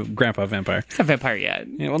Grandpa Vampire. He's not vampire yet.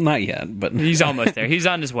 Yeah, well, not yet, but he's almost there. He's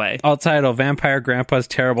on his way. All title: Vampire Grandpa's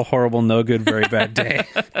Terrible, Horrible, No Good, Very Bad Day.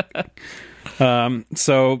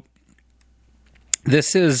 So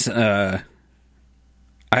this is. I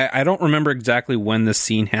don't remember exactly when this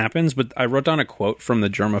scene happens, but I wrote down a quote from the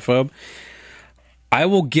germaphobe. I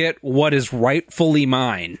will get what is rightfully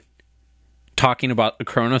mine, talking about the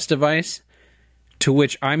Cronos device, to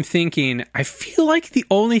which I'm thinking, I feel like the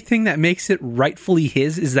only thing that makes it rightfully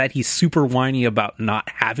his is that he's super whiny about not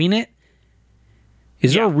having it.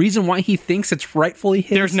 Is there a reason why he thinks it's rightfully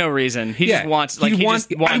his? There's no reason. He just wants, like, I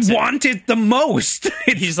want it the most.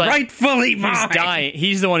 He's like, rightfully mine. He's dying.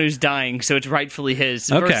 He's the one who's dying, so it's rightfully his.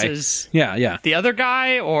 Versus the other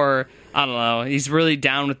guy, or I don't know. He's really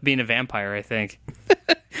down with being a vampire, I think.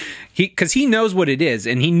 Because he knows what it is,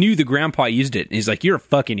 and he knew the grandpa used it. And he's like, "You're a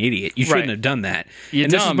fucking idiot. You shouldn't have done that." You're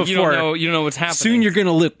dumb. This is before, you don't know what's happening. Soon you're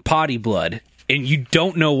gonna lick potty blood, and you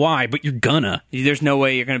don't know why, but you're gonna. There's no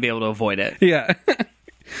way you're gonna be able to avoid it. Yeah.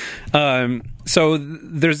 So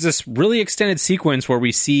there's this really extended sequence where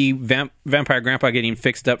we see Vampire Grandpa getting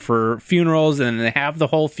fixed up for funerals, and they have the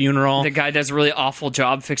whole funeral. The guy does a really awful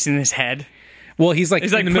job fixing his head. Well, he's like in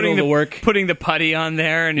the middle of the work, putting the putty on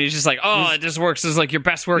there, and he's just like, "Oh, it just works. This is like your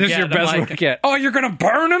best work yet." This is your best work yet. Oh, you're gonna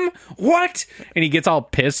burn him? What? And he gets all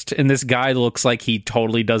pissed, and this guy looks like he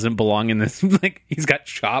totally doesn't belong in this. Like, he's got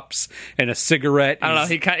chops and a cigarette. I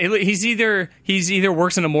don't know. He's either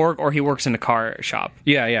works in a morgue or he works in a car shop.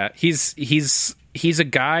 Yeah. He's a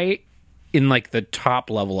guy in like the top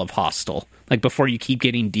level of Hostel. Like, before you keep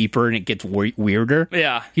getting deeper and it gets weirder.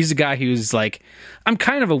 Yeah. He's a guy who's like, I'm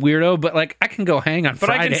kind of a weirdo, but like, I can go hang on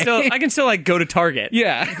Friday. I can still like go to Target.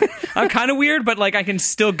 Yeah. I'm kind of weird, but like, I can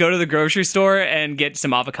still go to the grocery store and get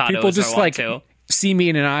some avocados. People just see me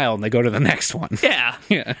in an aisle and they go to the next one. Yeah.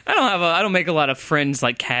 I don't make a lot of friends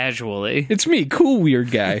like casually. It's me, cool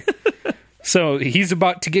weird guy. So he's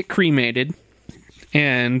about to get cremated,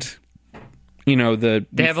 and you know, they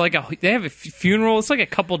have a funeral. It's like a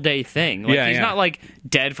couple day thing. Like, he's not like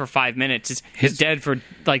dead for 5 minutes. He's dead for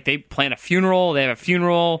like they plan a funeral. They have a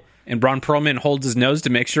funeral. And Braun Perlman holds his nose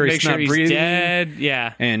to make sure he's not breathing. Dead.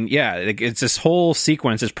 Yeah. And yeah, it's this whole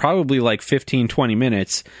sequence. It's probably like 15, 20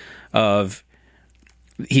 minutes of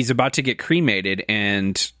he's about to get cremated,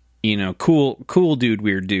 and you know, cool dude,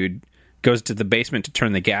 weird dude goes to the basement to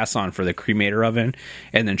turn the gas on for the cremator oven,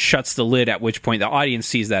 and then shuts the lid. At which point the audience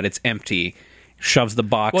sees that it's empty. Shoves the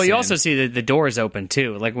box. Well, you in. also see that the door is open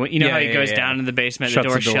too. Like how he goes down in the basement, the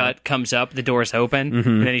door's shut, comes up, the door's open,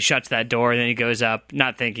 and then he shuts that door, and then he goes up,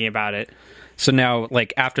 not thinking about it. So now,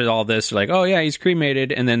 like after all this, they're like, "Oh yeah, he's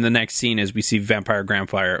cremated," and then the next scene is we see Vampire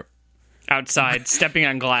Grandpire outside stepping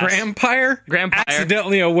on glass. Grandpire?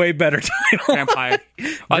 Accidentally a way better title. Grandpire.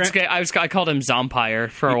 I called him Zompire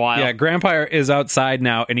for a while. Yeah, Grandpire is outside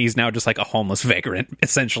now, and he's now just like a homeless vagrant,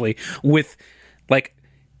 essentially, with like.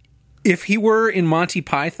 If he were in Monty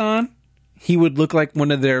Python, he would look like one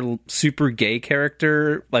of their super gay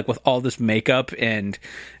character, like with all this makeup and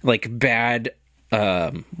like bad,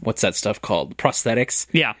 what's that stuff called? Prosthetics.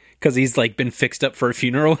 Yeah. Because he's like been fixed up for a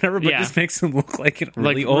funeral or whatever, but this makes him look like a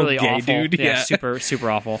really old gay awful. dude. Yeah, super, super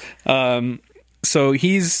awful. So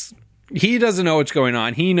he doesn't know what's going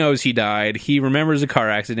on. He knows he died. He remembers a car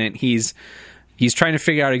accident. He's trying to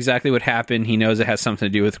figure out exactly what happened. He knows it has something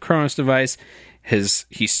to do with the Cronos device.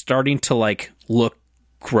 He's starting to like look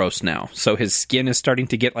gross now. So his skin is starting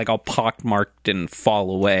to get like all pockmarked and fall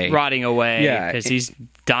away, rotting away. Yeah, because he's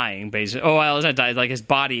dying. Basically, he's not dying. Like his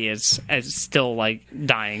body is still like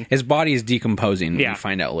dying. His body is decomposing. Yeah. We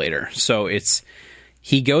find out later. So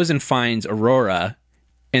he goes and finds Aurora.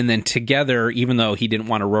 And then together, even though he didn't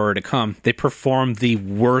want Aurora to come, they perform the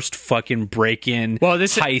worst fucking break-in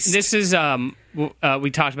heist. This is,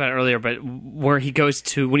 we talked about it earlier, but where he goes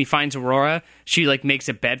to, when he finds Aurora, she, like, makes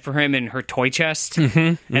a bed for him in her toy chest.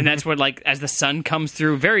 And that's what, like, as the sun comes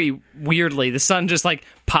through, very weirdly, the sun just, like,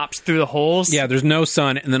 pops through the holes. Yeah, there's no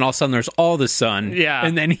sun, and then all of a sudden there's all the sun. Yeah.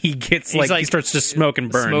 And then he gets, like, he starts to smoke and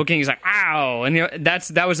burn. Smoking, he's like, ow! And,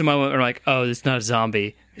 that was the moment where I'm like, oh, it's not a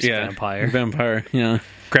zombie. It's a vampire. Vampire, yeah.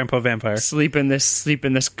 Grandpa Vampire. Sleep in this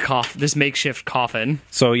this makeshift coffin.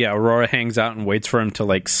 So yeah, Aurora hangs out and waits for him to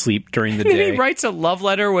like sleep during the day. He writes a love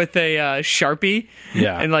letter with a Sharpie.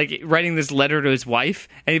 Yeah. And like writing this letter to his wife.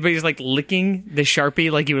 And he's like licking the Sharpie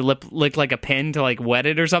like he would lick like a pen to like wet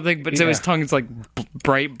it or something. But so his tongue is like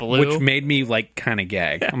bright blue. Which made me like kind of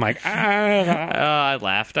gag. I'm like, I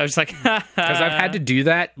laughed. I was like, because I've had to do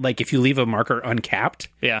that. Like if you leave a marker uncapped,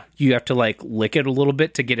 you have to like lick it a little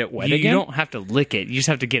bit to get it wet again. You don't have to lick it. You just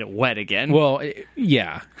have to get it wet again. Well,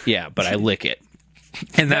 yeah, but I lick it.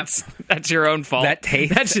 And that's your own fault. That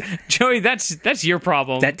taste, Joey. That's your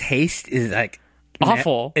problem. That taste is like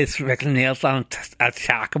awful. It's like nails on a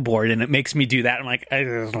chalkboard, and it makes me do that. I'm like,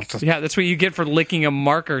 yeah, that's what you get for licking a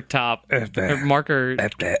marker top or marker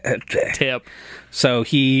tip. So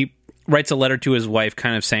he writes a letter to his wife,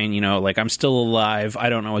 kind of saying, you know, like, I'm still alive. I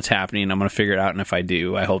don't know what's happening. I'm going to figure it out, and if I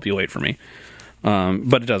do, I hope you wait for me.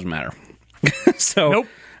 But it doesn't matter. So. Nope.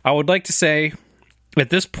 I would like to say, at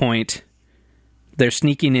this point, they're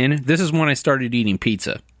sneaking in. This is when I started eating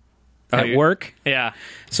pizza at work. Yeah.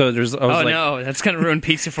 So there's. No, that's gonna ruin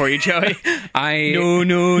pizza for you, Joey.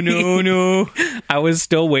 No. I was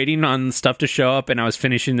still waiting on stuff to show up, and I was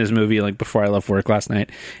finishing this movie like before I left work last night.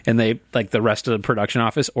 And they, like the rest of the production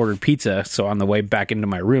office, ordered pizza. So on the way back into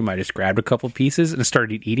my room, I just grabbed a couple pieces and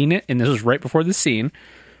started eating it. And this was right before the scene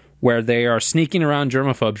where they are sneaking around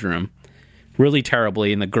Germaphobe's room. Really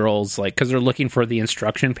terribly, and the girls, like, because they're looking for the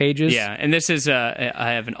instruction pages. Yeah, and this is,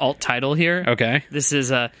 I have an alt title here. Okay. This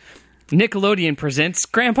is, Nickelodeon presents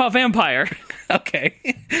Grandpa Vampire. Okay.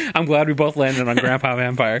 I'm glad we both landed on Grandpa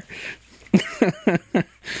Vampire.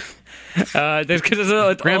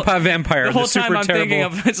 Grandpa Vampire. The whole time I'm thinking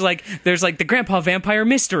of it's like there's like the Grandpa Vampire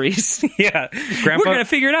mysteries. Yeah, we're gonna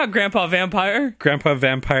figure it out. Grandpa Vampire. Grandpa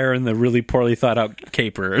Vampire and the really poorly thought out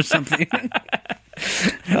caper or something.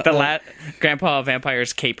 Grandpa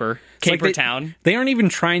Vampire's Caper like Town. They aren't even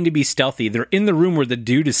trying to be stealthy. They're in the room where the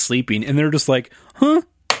dude is sleeping, and they're just like, huh?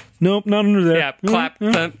 Nope, not under there. Yeah, clap,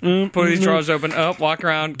 put these drawers open, walk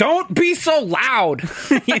around. Don't be so loud.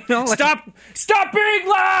 You know, like, stop being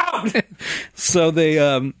loud. So they,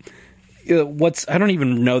 I don't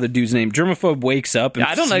even know the dude's name. Germaphobe wakes up. And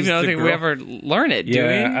I don't even think we ever learn it. Do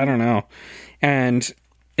we? I don't know. And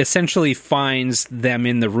essentially finds them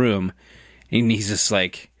in the room, and he's just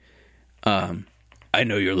like, I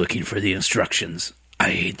know you're looking for the instructions. I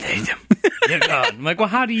ain't them. I'm like, well,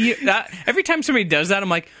 how do you... every time somebody does that, I'm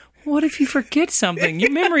like, what if you forget something?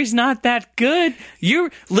 Your memory's not that good. You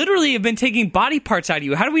literally have been taking body parts out of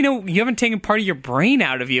you. How do we know you haven't taken part of your brain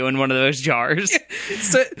out of you in one of those jars?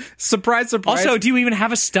 Surprise, surprise. Also, do you even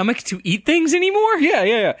have a stomach to eat things anymore?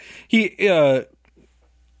 Yeah. He,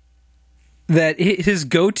 that his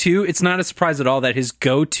go-to, it's not a surprise at all that his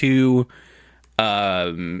go-to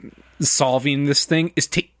solving this thing is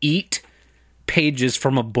to eat pages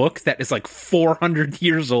from a book that is like 400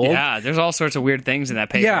 years old. Yeah, there's all sorts of weird things in that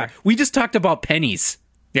paper. Yeah, we just talked about pennies.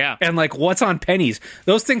 Yeah. And like what's on pennies.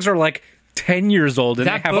 Those things are like 10 years old and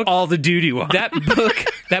they have all the doo-doo on.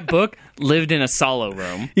 That book lived in a solo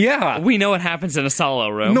room. Yeah. We know what happens in a solo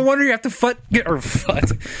room. No wonder you have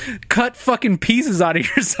to cut fucking pieces out of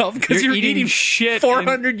yourself because you're eating shit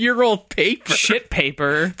 400-year-old paper. Shit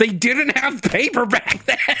paper. They didn't have paper back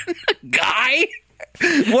then, guy.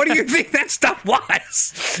 What do you think that stuff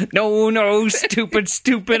was? No,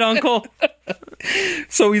 stupid uncle.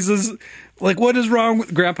 So he says, like, what is wrong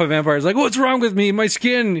with Grandpa Vampire? He's like, what's wrong with me? My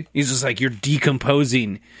skin. He's just like, you're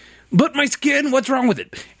decomposing. But my skin, what's wrong with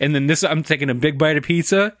it? And then I'm taking a big bite of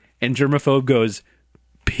pizza, and Germaphobe goes,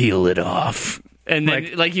 peel it off. And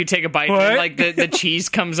then, like you take a bite, and like the cheese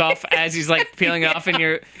comes off as he's like peeling it off, and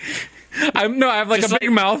you're. I have like a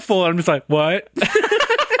big mouthful, and I'm just like, what?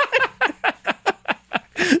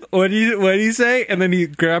 What do you say? And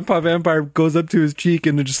then Grandpa Vampire goes up to his cheek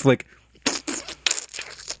and just like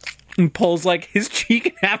and pulls like his cheek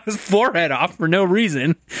and half his forehead off for no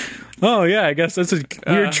reason. Oh yeah, I guess that's a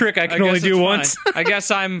weird trick I can only do once. I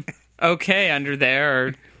guess I'm okay under there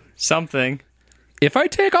or something. If I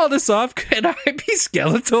take all this off, could I be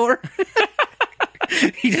Skeletor?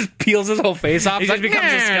 He just peels his whole face off. He just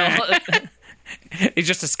becomes a skeleton. He's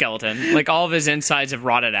just a skeleton. Like all of his insides have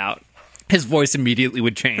rotted out. His voice immediately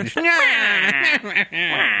would change. Kamarara!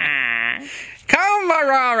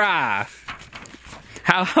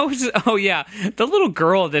 How was it? Oh, yeah. The little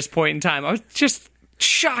girl at this point in time, I was just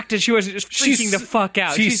shocked that she wasn't just freaking the fuck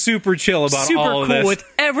out. She's super chill about all of this. Super cool with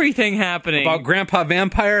everything happening. About Grandpa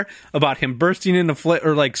Vampire, about him bursting into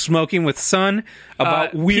or like smoking with Sun,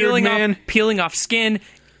 about Weird Man. Peeling off skin.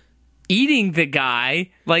 Eating the guy,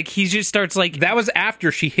 like he just starts like that was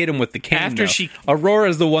after she hit him with the cane. After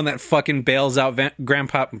Aurora's the one that fucking bails out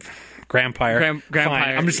Grandpire.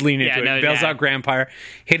 Grandpire. I'm just leaning into it. Bails out Grandpire,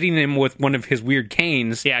 hitting him with one of his weird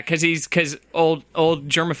canes. Yeah, because old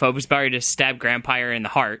Germaphobe is about to stab Grandpire in the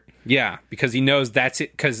heart. Yeah, because he knows that's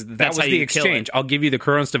it. Because that was the exchange. I'll give you the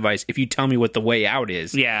Cronos device if you tell me what the way out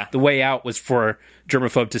is. Yeah, the way out was for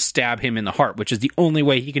Germaphobe to stab him in the heart, which is the only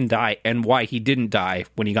way he can die, and why he didn't die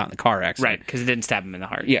when he got in the car accident. Right, because it didn't stab him in the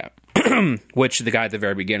heart. Yeah, which the guy at the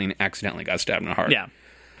very beginning accidentally got stabbed in the heart. Yeah,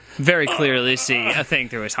 very clearly see a thing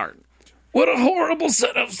through his heart. What a horrible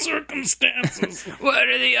set of circumstances. What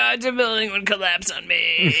are the odds a building would collapse on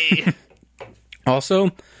me?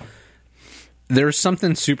 Also, there's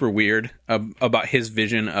something super weird about his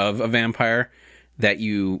vision of a vampire that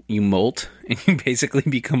you molt and you basically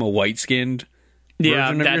become a white-skinned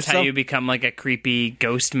version of that's yourself. how you become like a creepy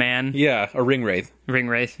ghost man. Yeah, a ring wraith.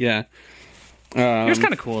 Yeah. It was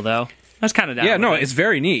kind of cool, though. That's kind of down. Yeah, no, it's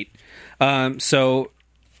very neat. So,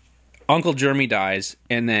 Uncle Jeremy dies,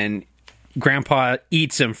 and then Grandpa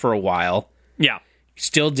eats him for a while. Yeah.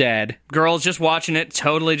 Still dead. Girl's just watching it,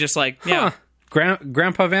 totally just like, yeah.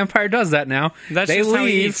 Grandpa Vampire does that now. That's they just leave, how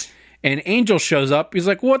he eats. And Angel shows up. He's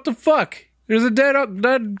like, what the fuck? There's a dead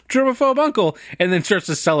germaphobe uncle. And then starts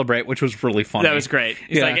to celebrate, which was really funny. That was great.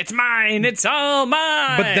 He's like, it's mine. It's all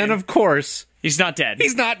mine. But then, of course... He's not dead.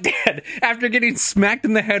 He's not dead. After getting smacked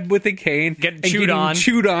in the head with a cane, getting chewed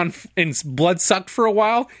on and blood sucked for a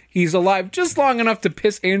while, he's alive just long enough to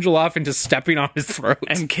piss Angel off into stepping on his throat.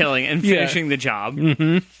 And killing and finishing the job.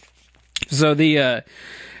 Mm-hmm. So there's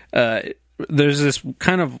this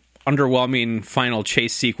kind of underwhelming final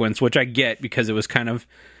chase sequence, which I get because it was kind of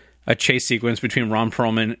a chase sequence between Ron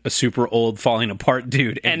Perlman, a super old falling apart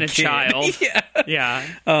dude, and a kid. child. Yeah.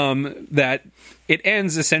 That it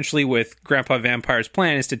ends essentially with Grandpa Vampire's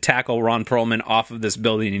plan is to tackle Ron Perlman off of this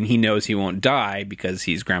building, and he knows he won't die because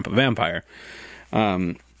he's Grandpa Vampire.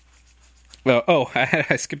 I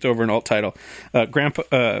skipped over an alt title.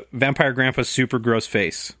 Vampire Grandpa's super gross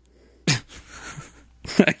face.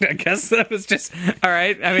 I guess that was just all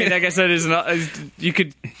right. I mean, I guess that is not. You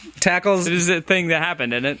could tackles. It is a thing that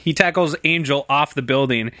happened, isn't it? He tackles Angel off the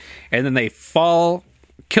building, and then they fall,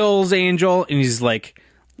 kills Angel, and he's like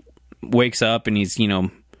wakes up, and he's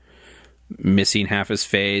missing half his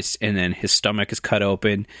face, and then his stomach is cut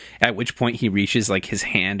open. At which point he reaches like his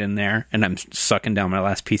hand in there, and I'm sucking down my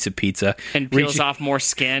last piece of pizza, and peels off more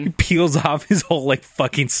skin. Peels off his whole like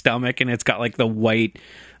fucking stomach, and it's got like the white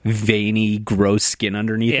veiny, gross skin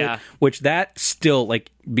underneath it. Which that still,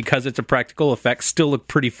 like, because it's a practical effect, still look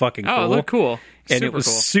pretty fucking cool. Oh, it looked cool. And it was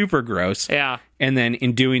super gross. Yeah. And then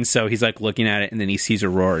in doing so, he's like looking at it, and then he sees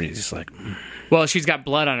Aurora, and he's just like... Well, she's got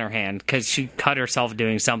blood on her hand because she cut herself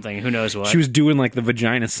doing something. Who knows what? She was doing like the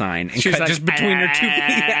vagina sign, and cut like, just between her two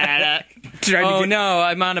feet. No,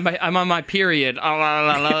 I'm on my period.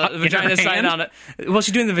 Vagina sign on it. Well,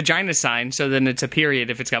 she's doing the vagina sign, so then it's a period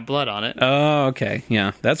if it's got blood on it. Oh, okay,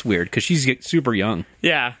 yeah, that's weird because she's super young.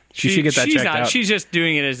 Yeah, she should get that checked out. She's just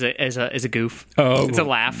doing it as a goof. Oh, it's a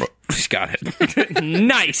laugh. She's got it.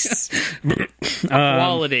 Nice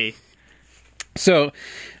quality. So.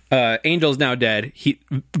 Angel's now dead.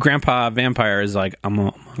 Grandpa Vampire is like, I'm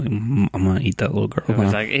gonna eat that little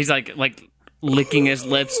girl. He's like licking his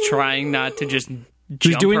lips, trying not to just.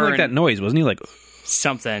 He's doing like that noise, wasn't he? Like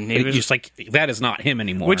something. He was just like, that is not him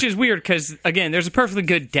anymore. Which is weird because again, there's a perfectly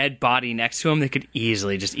good dead body next to him that could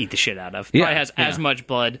easily just eat the shit out of. Probably has as much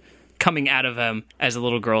blood coming out of him as a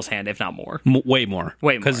little girl's hand, if not more. Way more.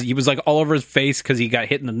 Because he was like all over his face because he got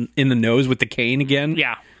hit in the nose with the cane again.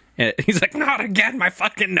 Yeah. He's like, not again, my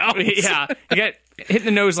fucking nose. Yeah, he got hit in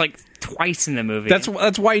the nose like twice in the movie. That's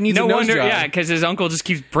why he needs a nose job. Yeah, because his uncle just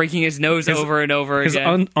keeps breaking his nose over and over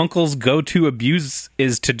again. His uncle's go-to abuse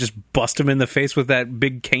is to just bust him in the face with that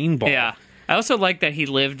big cane ball. Yeah. I also like that he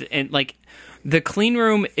lived in, like, the clean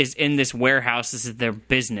room is in this warehouse. This is their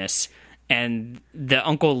business. And the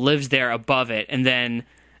uncle lives there above it. And then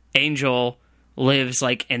Angel lives,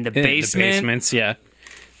 like, in the basement. The basements, yeah.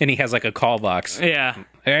 And he has like a call box. Yeah.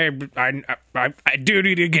 Hey, I did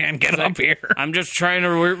it again. Get up here. I'm just trying to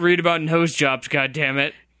read about nose jobs,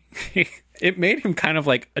 goddammit. It made him kind of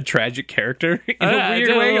like a tragic character in a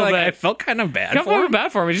weird way. Like, I felt kind of bad for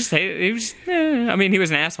him. He was I mean, he was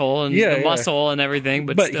an asshole and the muscle and everything,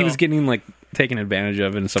 but still. He was getting like taken advantage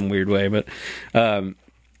of in some weird way. But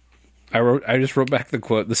I just wrote back the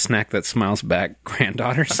quote: "The snack that smiles back,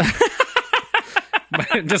 granddaughters."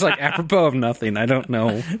 But just like apropos of nothing, I don't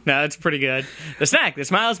know. No, that's pretty good. The snack that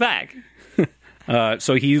smiles back.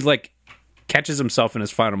 So he like catches himself in his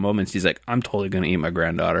final moments. He's like, I'm totally going to eat my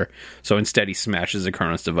granddaughter. So instead he smashes the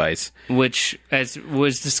Cronos device. Which, as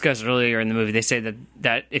was discussed earlier in the movie, they say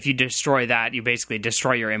that if you destroy that, you basically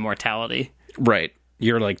destroy your immortality. Right.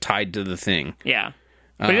 You're like tied to the thing. Yeah.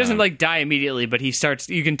 But he doesn't like die immediately, but he starts,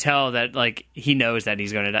 you can tell that like he knows that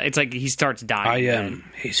he's going to die. It's like he starts dying. I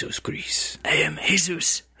am Jesus Christ. I am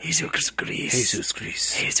Jesus. Jesus Christ. Jesus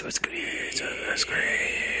Christ. Jesus Christ. Jesus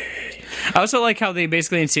Christ. I also like how they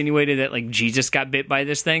basically insinuated that like Jesus got bit by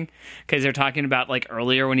this thing, because they're talking about like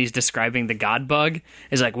earlier when he's describing the God bug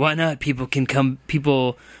is like, why not?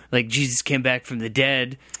 People like Jesus came back from the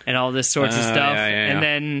dead and all this sorts of stuff. And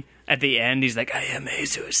then at the end he's like, I am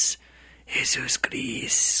Jesus. Jesus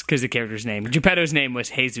Grease, because the character's name, Geppetto's name was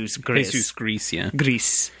Jesus Grease. Jesus Grease, yeah.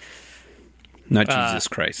 Grease. Not Jesus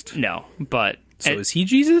Christ. No, but... So is he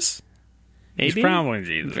Jesus? Maybe? He's probably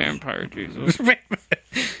Jesus. Vampire Jesus.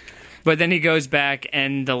 But then he goes back,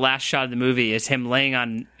 and the last shot of the movie is him laying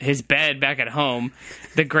on his bed back at home.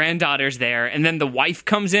 The granddaughter's there, and then the wife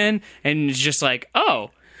comes in, and is just like,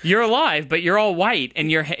 oh... You're alive, but you're all white, and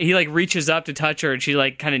he like reaches up to touch her, and she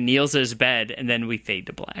like kind of kneels at his bed, and then we fade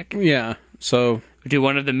to black. Yeah, so we do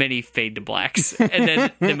one of the many fade to blacks, and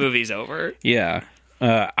then the movie's over. Yeah,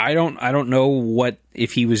 I don't know what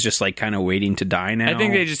if he was just like kind of waiting to die now. I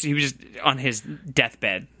think he was just on his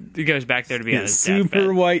deathbed. He goes back there to be on his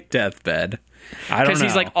super white deathbed. I don't know, because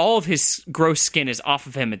he's like all of his gross skin is off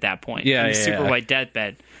of him at that point. Yeah, he's super white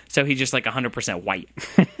deathbed, so he's just like 100% white.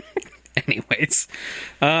 Anyways,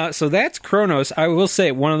 so that's Cronos. I will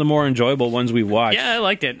say one of the more enjoyable ones we watched. Yeah, I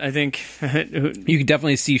liked it. I think you can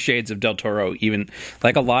definitely see shades of Del Toro. Even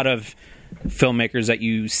like a lot of filmmakers that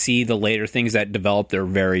you see the later things that develop their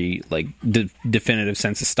very like definitive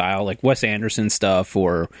sense of style, like Wes Anderson stuff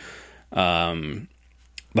or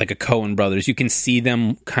like a Coen Brothers. You can see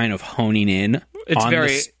them kind of honing in on the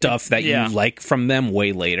stuff that you like from them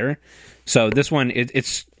way later. So this one,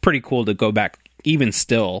 it's pretty cool to go back even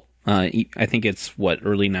still. I think it's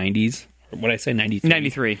early 90s. What did I say? 93?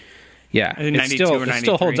 93. Yeah. It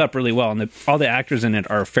still holds up really well, and all the actors in it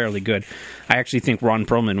are fairly good. I actually think Ron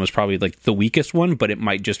Perlman was probably like the weakest one, but it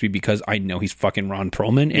might just be because I know he's fucking Ron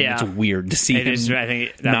Perlman, and it's weird to see him I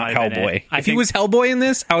think not Hellboy. If he was Hellboy in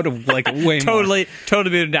this, I would have like way totally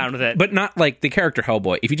been down with it. But not like the character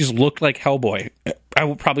Hellboy. If he just looked like Hellboy,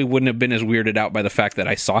 I probably wouldn't have been as weirded out by the fact that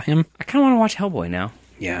I saw him. I kind of want to watch Hellboy now.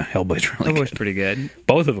 Yeah, Hellboy's pretty good.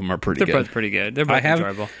 Both of them are pretty good. They're both pretty good. They're both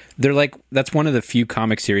enjoyable. They're like, that's one of the few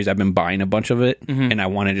comic series I've been buying a bunch of it, and I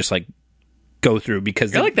want to just like go through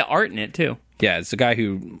because I like the art in it too. Yeah, it's the guy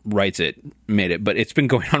who writes it, made it, but it's been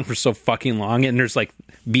going on for so fucking long, and there's like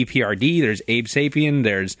BPRD, there's Abe Sapien,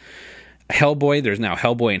 there's Hellboy, there's now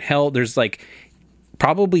Hellboy in Hell, there's like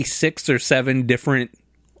probably 6 or 7 different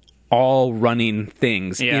all running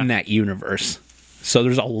things in that universe. So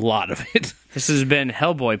there's a lot of it. This has been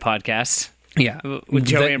Hellboy Podcast. Yeah. With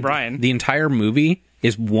Joey and Brian. The entire movie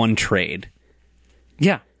is one trade.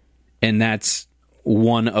 Yeah. And that's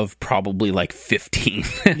one of probably like 15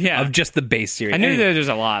 of just the base series. I knew that there's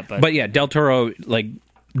a lot, but yeah, Del Toro, like,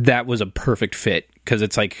 that was a perfect fit because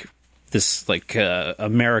it's like this like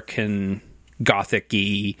American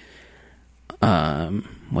gothic-y,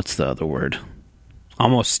 what's the other word?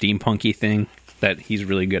 Almost steampunky thing that he's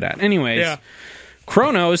really good at. Anyways,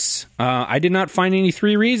 Cronos, I did not find any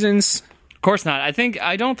 3 reasons. Of course not.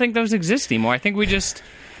 I don't think those exist anymore. I think we just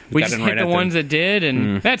hit the ones that did,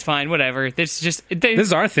 and that's fine. Whatever. This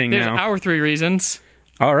is our thing now. Our 3 reasons.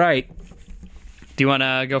 All right. Do you want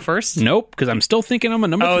to go first? Nope, because I'm still thinking I'm a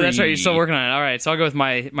number 3. Oh, that's right. You're still working on it. All right, so I'll go with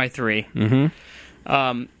my 3.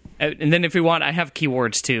 Mm-hmm. And then if we want, I have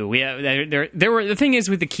keywords too. We have, there were the thing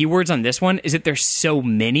is with the keywords on this one is that there's so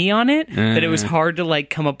many on it that it was hard to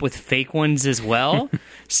like come up with fake ones as well.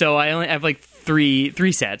 So I only have like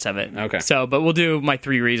three sets of it. Okay. So, but we'll do my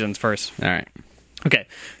 3 reasons first. All right. Okay.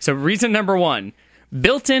 So reason number 1,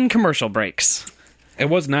 built-in commercial breaks. It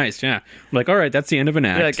was nice, yeah. Like, all right, that's the end of an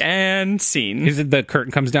act. You're like, and scene. Is it the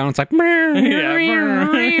curtain comes down? It's like,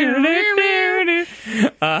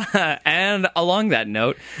 and along that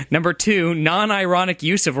note, number 2, non-ironic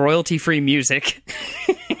use of royalty-free music.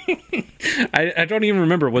 I don't even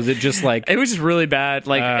remember. Was it just like... It was just really bad.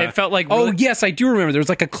 Like, it felt like... Really... Oh, yes, I do remember. There was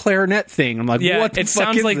like a clarinet thing. I'm like, what the fuck is this? It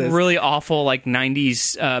sounds like really awful, like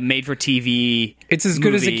 90s made-for-TV... It's as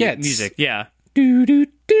good as it gets. Music, yeah. Do, do,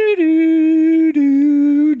 do, do,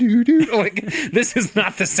 do, do, do. Like, this is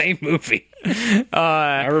not the same movie.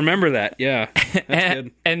 I remember that, yeah. That's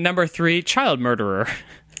good. And number 3, child murderer.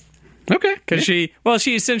 Okay. Because she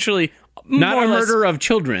essentially... Not a murderer of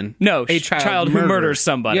children. No, a child who murders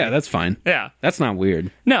somebody. Yeah, that's fine. Yeah. That's not weird.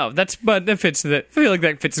 No, but that fits I feel like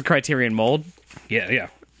that fits the Criterion mold. Yeah.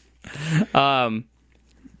 I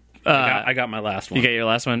got my last one. You got your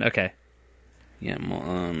last one? Okay. Yeah,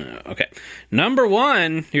 okay. Number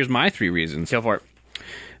 1, here's my 3 reasons. Go for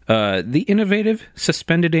it. The innovative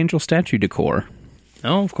suspended angel statue decor.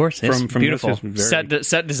 Oh, of course. It's from beautiful. Set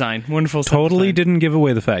design. Wonderful set Totally design. Didn't give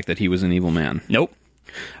away the fact that he was an evil man. Nope.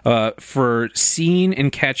 For seeing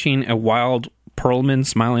and catching a wild Perlman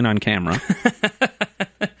smiling on camera.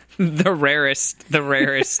 The rarest.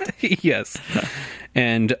 Yes.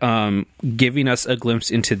 And giving us a glimpse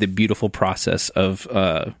into the beautiful process of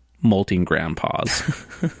molting grandpas.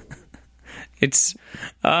 It's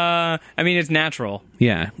it's natural.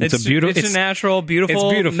 Yeah. It's a natural,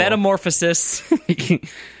 beautiful metamorphosis.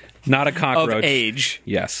 Not a cockroach. Of age.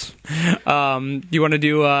 Yes. You want to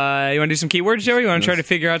do some keywords, Joey? You want to try to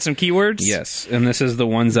figure out some keywords? Yes. And this is the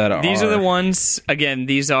ones that are... These are the ones, again,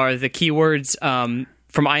 these are the keywords from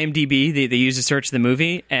IMDb. They use to search the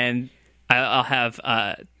movie, and I'll have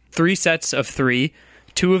 3 sets of 3.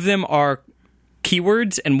 2 of them are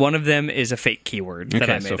keywords, and one of them is a fake keyword that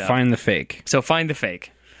I made up. Find the fake. So find the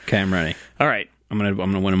fake. Okay, I'm ready. All right. I'm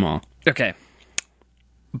gonna win them all. Okay.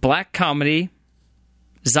 Black comedy,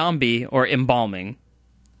 zombie, or embalming?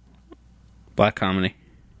 Black comedy.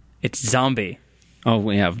 It's zombie. Oh,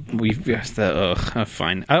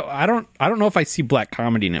 fine. I don't know if I see black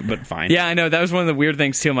comedy in it, but fine. Yeah, I know that was one of the weird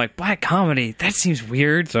things too. I'm like, black comedy. That seems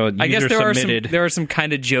weird. So I guess there are some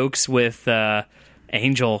kind of jokes with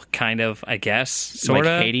Angel, kind of. I guess sort of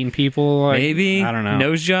like hating people. Like, maybe I don't know.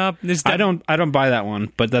 Nose job. I don't buy that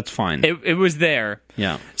one, but that's fine. It was there.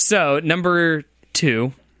 Yeah. So number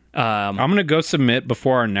 2. I'm gonna go submit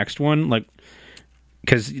before our next one, like.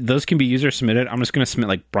 Because those can be user submitted. I'm just going to submit,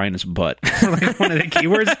 like, Brian's butt. Like, one of the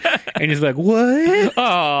keywords. And he's like, what?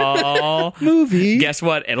 Oh. Movie. Guess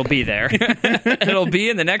what? It'll be there. It'll be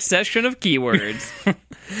in the next section of keywords.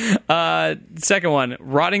 Second one.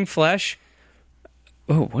 Rotting flesh.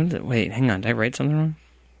 Oh, what is it? Wait, hang on. Did I write something wrong?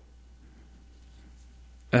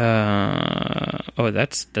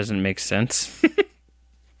 That doesn't make sense.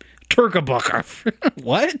 Turkabucker.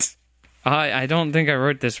 What? I don't think I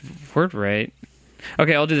wrote this word right.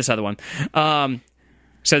 Okay, I'll do this other one.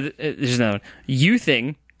 So there's another one.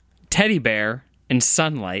 Youthing, teddy bear, and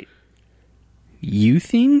sunlight.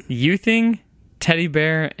 Youthing? Youthing, teddy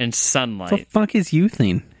bear, and sunlight. What the fuck is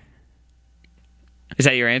youthing? Is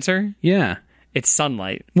that your answer? Yeah. It's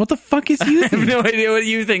sunlight. What the fuck is youthing? I have no idea what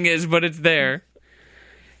youthing is, but it's there.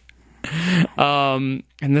 And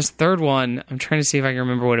this third one, I'm trying to see if I can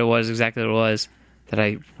remember exactly what it was that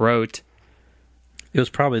I wrote. It was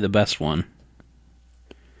probably the best one.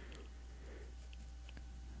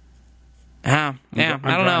 Yeah,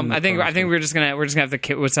 I don't know. I think we're just gonna have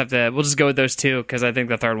to we'll just go with those two because I think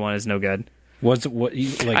the third one is no good.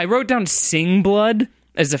 I wrote down Sing Blood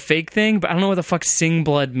as a fake thing, but I don't know what the fuck Sing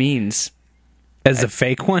Blood means. As a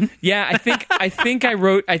fake one? Yeah, I think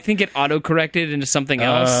it auto-corrected into something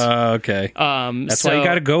else. Okay. That's why you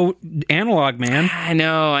gotta go analog, man. I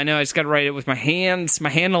know. I just gotta write it with my hands, my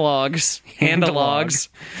handalogs.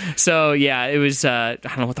 So, yeah, it was, I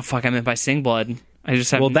don't know what the fuck I meant by Sing Blood.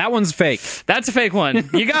 That one's fake. That's a fake one.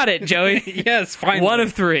 You got it, Joey. Yes, finally. 1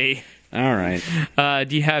 of 3. All right.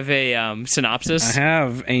 Do you have a synopsis? I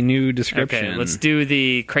have a new description. Okay, let's do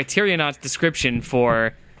the Criterion description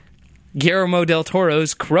for Guillermo del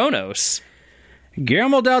Toro's Cronos.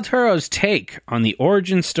 Guillermo del Toro's take on the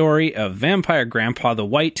origin story of Vampire Grandpa the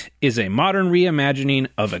White is a modern reimagining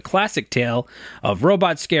of a classic tale of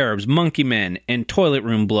robot scarabs, monkey men, and toilet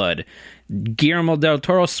room blood. Guillermo del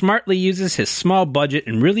Toro smartly uses his small budget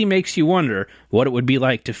and really makes you wonder what it would be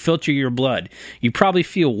like to filter your blood. You probably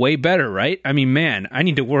feel way better, right? I mean, man, I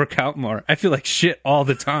need to work out more. I feel like shit all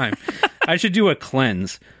the time. I should do a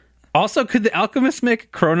cleanse. Also, could the alchemist make a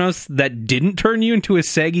Cronos that didn't turn you into a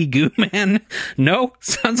saggy goo man? No?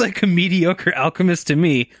 Sounds like a mediocre alchemist to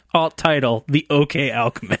me. Alt title, The OK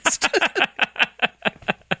Alchemist.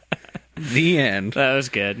 The end. That was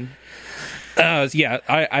good. Yeah,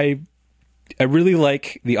 I really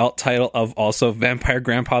like the alt title of also Vampire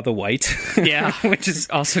Grandpa the White. Yeah, which is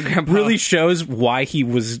also Grandpa. Really shows why he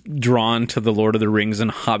was drawn to the Lord of the Rings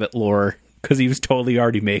and Hobbit lore. Because he was totally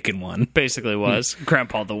already making one. Basically was.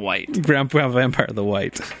 Grandpa the White. Grandpa Vampire the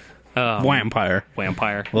White. Vampire.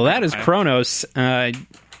 Well, that is Cronos.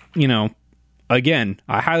 Again,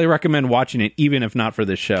 I highly recommend watching it, even if not for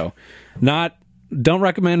this show. Don't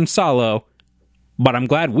recommend Solo, but I'm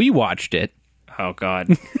glad we watched it. Oh,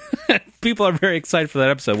 God. People are very excited for that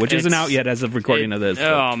episode, which isn't out yet as of recording of this.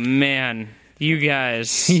 Oh, man. You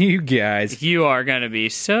guys. You are going to be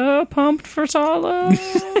so pumped for Solo.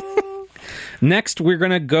 Next, we're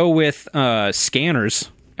going to go with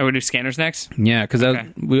Scanners. Are we do Scanners next? Yeah, because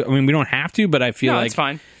we don't have to, but I feel like that's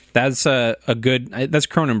fine. That's a good... That's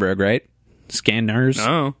Cronenberg, right? Scanners?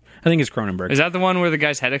 No. I think it's Cronenberg. Is that the one where the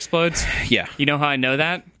guy's head explodes? Yeah. You know how I know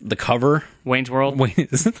that? The cover. Wayne's World. Wait,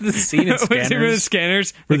 isn't the scene in Scanners?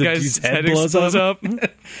 Scanners where the guy's head explodes up?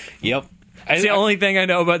 Yep. It's the only thing I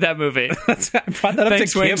know about that movie. I brought that up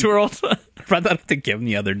Thanks, to Wayne's World. I brought that up to Kim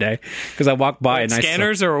the other day because I walked by and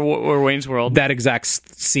Scanners I saw or Wayne's World? That exact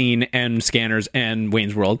scene and Scanners and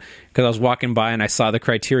Wayne's World because I was walking by and I saw the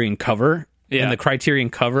Criterion cover. Yeah. And the Criterion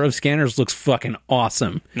cover of Scanners looks fucking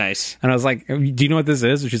awesome. Nice. And I was like, do you know what this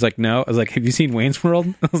is? And she's like, no. I was like, have you seen Wayne's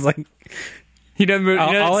World? I was like... You know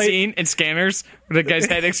that scene in Scanners where the guy's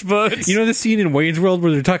head explodes? You know the scene in Wayne's World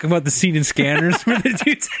where they're talking about the scene in Scanners where the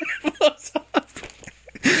dude's head blows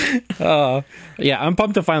up? Yeah, I'm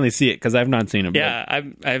pumped to finally see it because I've not seen it. Yeah,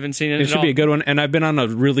 I haven't seen it. It should be a good one, and I've been on a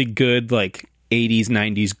really good like 80s,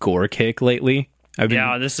 90s gore kick lately.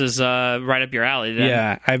 This is right up your alley. Then.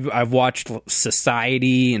 Yeah, I've watched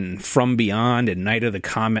Society and From Beyond and Night of the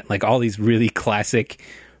Comet, like all these really classic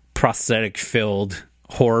prosthetic filled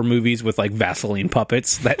horror movies with like Vaseline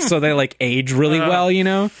puppets so they like age really well, you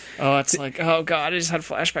know. Oh, it's like, oh god, I just had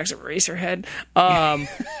flashbacks of Eraserhead.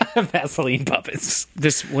 Vaseline puppets.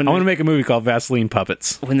 I want to make a movie called Vaseline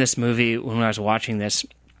Puppets. When I was watching this,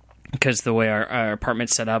 because the way our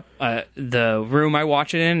apartment's set up, the room I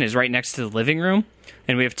watch it in is right next to the living room.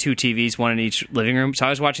 And we have 2 TVs, one in each living room. So I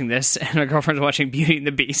was watching this, and my girlfriend's watching Beauty and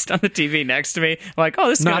the Beast on the TV next to me. I'm like, oh,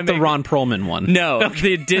 this is not the Ron Perlman one. No,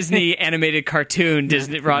 the Disney animated cartoon,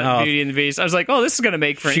 Beauty and the Beast. I was like, oh, this is going to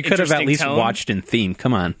make for an interesting tone. She could have at least watched in theme.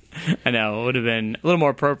 Come on. I know. It would have been a little more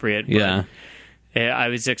appropriate. Yeah. I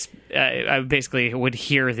basically would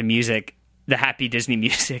hear the music, the happy Disney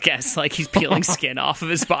music, as like he's peeling skin off of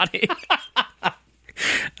his body.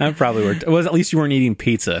 That probably worked. Well, at least you weren't eating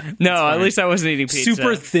pizza. No, at least I wasn't eating pizza.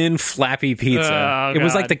 Super thin, flappy pizza. Oh, it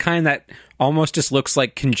was like the kind that almost just looks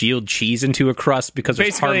like congealed cheese into a crust because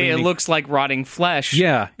basically it looks like rotting flesh.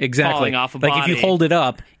 Yeah, exactly. Falling off a body. Like if you hold it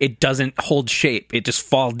up, it doesn't hold shape. It just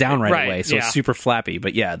falls down right away. So it's super flappy.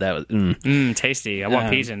 But yeah, that was tasty. I want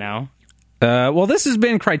pizza now. Well, this has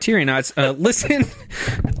been Criterionnauts.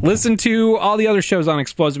 Listen to all the other shows on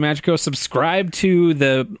Exploso Magico. Subscribe to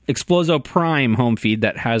the Exploso Prime home feed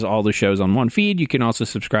that has all the shows on one feed. You can also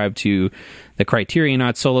subscribe to the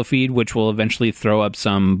Criterionnauts solo feed, which will eventually throw up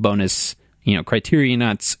some bonus,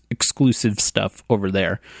 Criterionnauts exclusive stuff over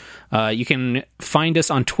there. You can find us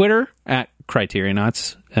on Twitter at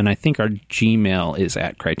Criterionnauts, and I think our Gmail is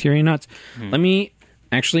at Criterionnauts. Let me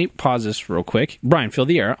Actually, pause this real quick. Brian, fill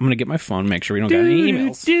the air. I'm going to get my phone, make sure we don't got any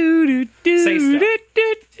emails. Say stuff.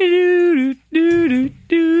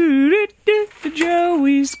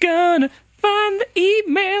 Joey's gonna find the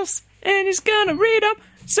emails, and he's gonna read them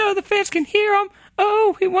so the fans can hear them.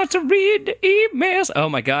 Oh, he wants to read the emails. Oh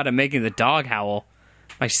my god, I'm making the dog howl.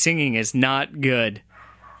 My singing is not good.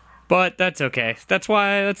 But that's okay. That's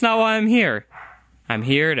not why I'm here. I'm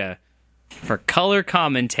here for color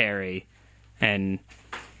commentary and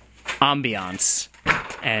ambiance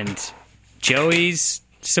and Joey's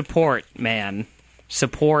support, man.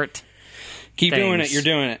 Support. Keep things. doing it. You're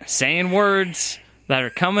doing it. Saying words that are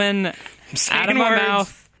coming out of my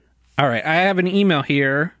mouth. All right. I have an email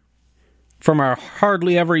here from our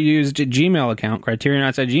hardly ever used Gmail account,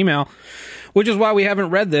 CriterioNauts@gmail, which is why we haven't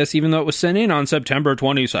read this, even though it was sent in on September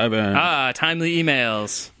 27. Timely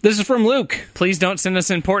emails. This is from Luke. Please don't send us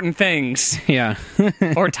important things. Yeah.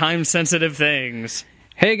 Or time-sensitive things.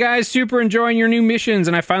 Hey guys, super enjoying your new missions,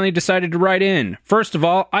 and I finally decided to write in. First of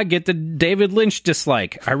all, I get the David Lynch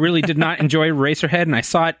dislike. I really did not enjoy Eraserhead, and I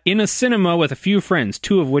saw it in a cinema with a few friends,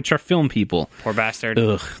 2 of which are film people. Poor bastard.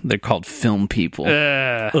 Ugh, they're called film people.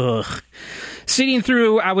 Ugh. Sitting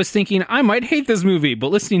through, I was thinking, I might hate this movie,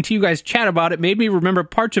 but listening to you guys chat about it made me remember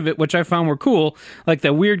parts of it which I found were cool, like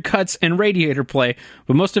the weird cuts and radiator play,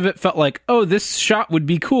 but most of it felt like, oh, this shot would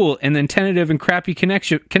be cool, and then tentative and crappy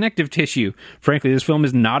connective tissue. Frankly, this film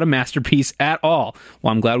is not a masterpiece at all.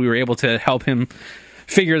 Well, I'm glad we were able to help him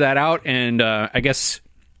figure that out, and I guess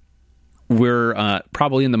we're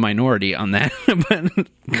probably in the minority on that, but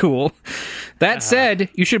cool. That said,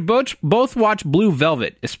 you should both watch Blue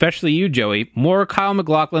Velvet, especially you, Joey. More Kyle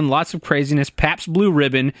MacLachlan, lots of craziness, Pabst Blue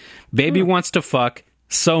Ribbon, Baby Wants to Fuck,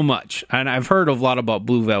 so much. And I've heard a lot about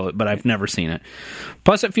Blue Velvet, but I've never seen it.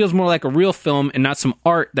 Plus, it feels more like a real film and not some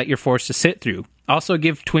art that you're forced to sit through. Also,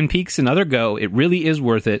 give Twin Peaks another go. It really is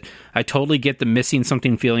worth it. I totally get the missing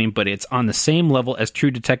something feeling, but it's on the same level as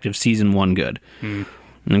True Detective Season 1 good.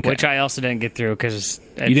 Okay. Which I also didn't get through because...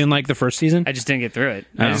 You didn't like the first season? I just didn't get through it.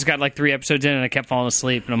 I just got like 3 episodes in and I kept falling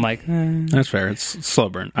asleep, and I'm like... That's fair. It's slow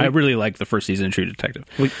burn. I really like the first season of True Detective.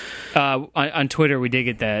 On Twitter, we did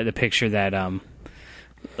get the picture that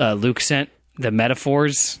Luke sent, the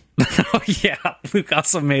metaphors. Oh, yeah. Luke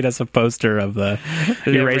also made us a poster of the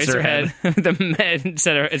Eraserhead.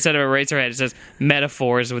 Instead of Eraserhead, it says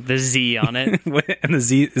metaphors with the Z on it. And the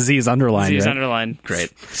Z is underlined. Z is right? underlined.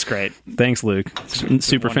 Great. It's great. Thanks, Luke.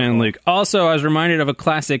 Super fan, Luke. Also, I was reminded of a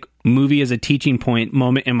classic movie as a teaching point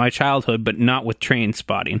moment in my childhood, but not with train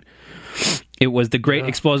spotting. It was the great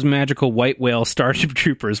explosive magical white whale Starship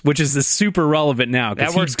Troopers, which is super relevant now.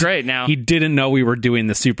 That works great now. He didn't know we were doing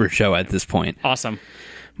the super show at this point. Awesome.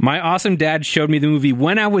 My awesome dad showed me the movie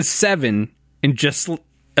when I was 7 and just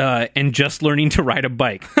learning to ride a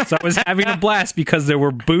bike. So I was having a blast because there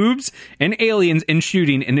were boobs and aliens and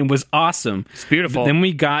shooting, and it was awesome. It's beautiful. But then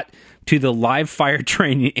we got to the live fire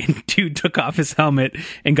training, and dude took off his helmet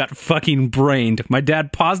and got fucking brained. My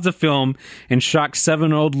dad paused the film, and shocked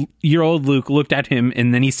 7-year-old Luke looked at him,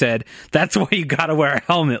 and then he said, "That's why you gotta wear a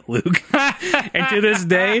helmet, Luke." And to this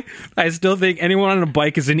day, I still think anyone on a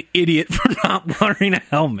bike is an idiot for not wearing a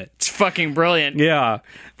helmet. It's fucking brilliant. Yeah.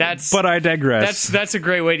 But I digress. That's a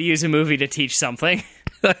great way to use a movie to teach something.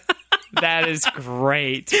 That is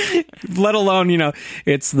great. Let alone,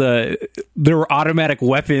 there were automatic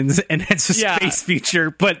weapons and it's a space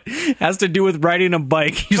feature, but has to do with riding a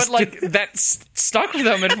bike. That stuck with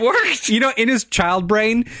him. It worked. In his child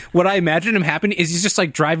brain, what I imagine him happening is he's just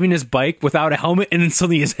like driving his bike without a helmet, and then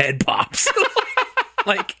suddenly his head pops.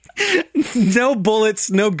 Like, no bullets,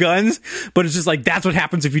 no guns, but it's just like, that's what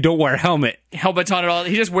happens if you don't wear a helmet. Helmet's on it all.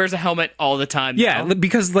 He just wears a helmet all the time. Yeah,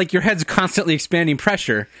 because like your head's constantly expanding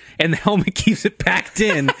pressure, and the helmet keeps it packed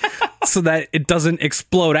in so that it doesn't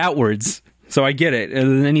explode outwards. So I get it.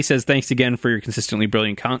 And then he says, "Thanks again for your consistently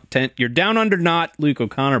brilliant content. You're down under not Luke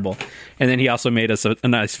O'Connor." And then he also made us a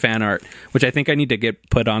nice fan art, which I think I need to get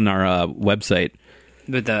put on our website.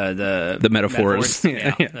 With the metaphors.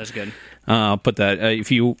 Yeah, that's good. Put that.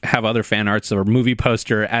 If you have other fan arts or movie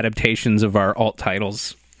poster adaptations of our alt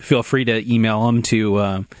titles, feel free to email them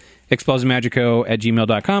to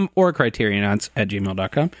explosivemagico@gmail.com or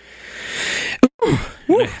CriterionAuts@gmail.com.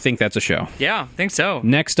 I think that's a show. Yeah, I think so.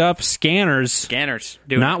 Next up, Scanners. Scanners.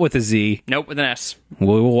 Not with a Z. Nope, with an S.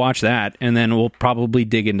 We'll watch that, and then we'll probably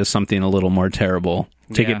dig into something a little more terrible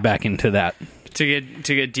to get back into that. To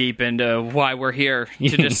get deep into why we're here,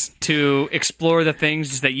 to explore the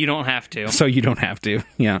things that you don't have to. So you don't have to,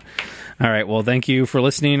 yeah. All right, well, thank you for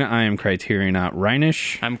listening. I am Criterionaut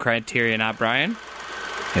Reinish. I'm Criterionaut Brian.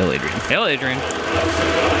 Hail Adrian. Hail Adrian.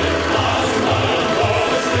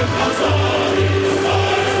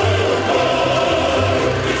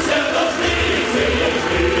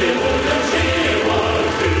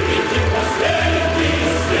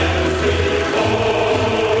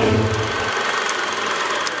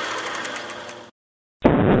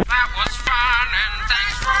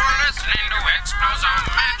 Wowza.